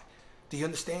work by. Do you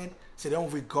understand? So they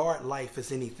don't regard life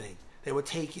as anything. They would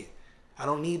take it. I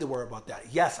don't need to worry about that.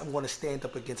 Yes, I'm going to stand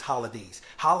up against holidays.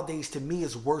 Holidays to me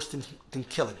is worse than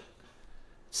killing.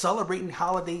 Celebrating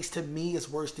holidays to me is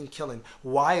worse than killing.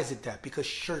 Why is it that? Because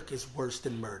shirk is worse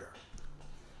than murder.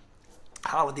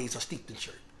 Holidays are steeped in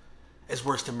shirk. It's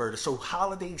worse than murder. So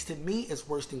holidays to me is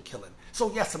worse than killing.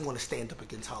 So yes, I'm going to stand up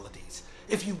against holidays.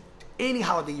 Any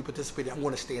holiday you participate in, I'm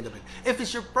going to stand up in. If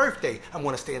it's your birthday, I'm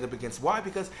going to stand up against. Why?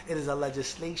 Because it is a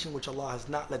legislation which Allah has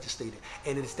not legislated.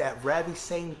 And it's that very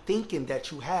same thinking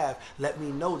that you have, let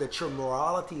me know that your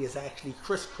morality is actually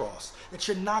crisscrossed. That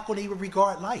you're not going to even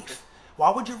regard life. Why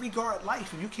would you regard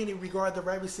life if you can't even regard the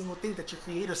very single thing that your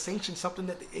Creator sanctioned something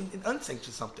and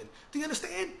unsanctioned something? Do you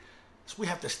understand? So we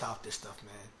have to stop this stuff,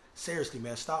 man. Seriously,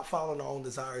 man. Stop following our own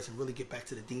desires and really get back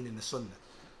to the deen and the sunnah.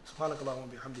 Subhanakallah wa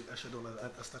bihamdik ashhadu an la ilaha illa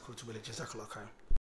anta astaghfiruka wa atubu ilayk. Jazakallahu khairan.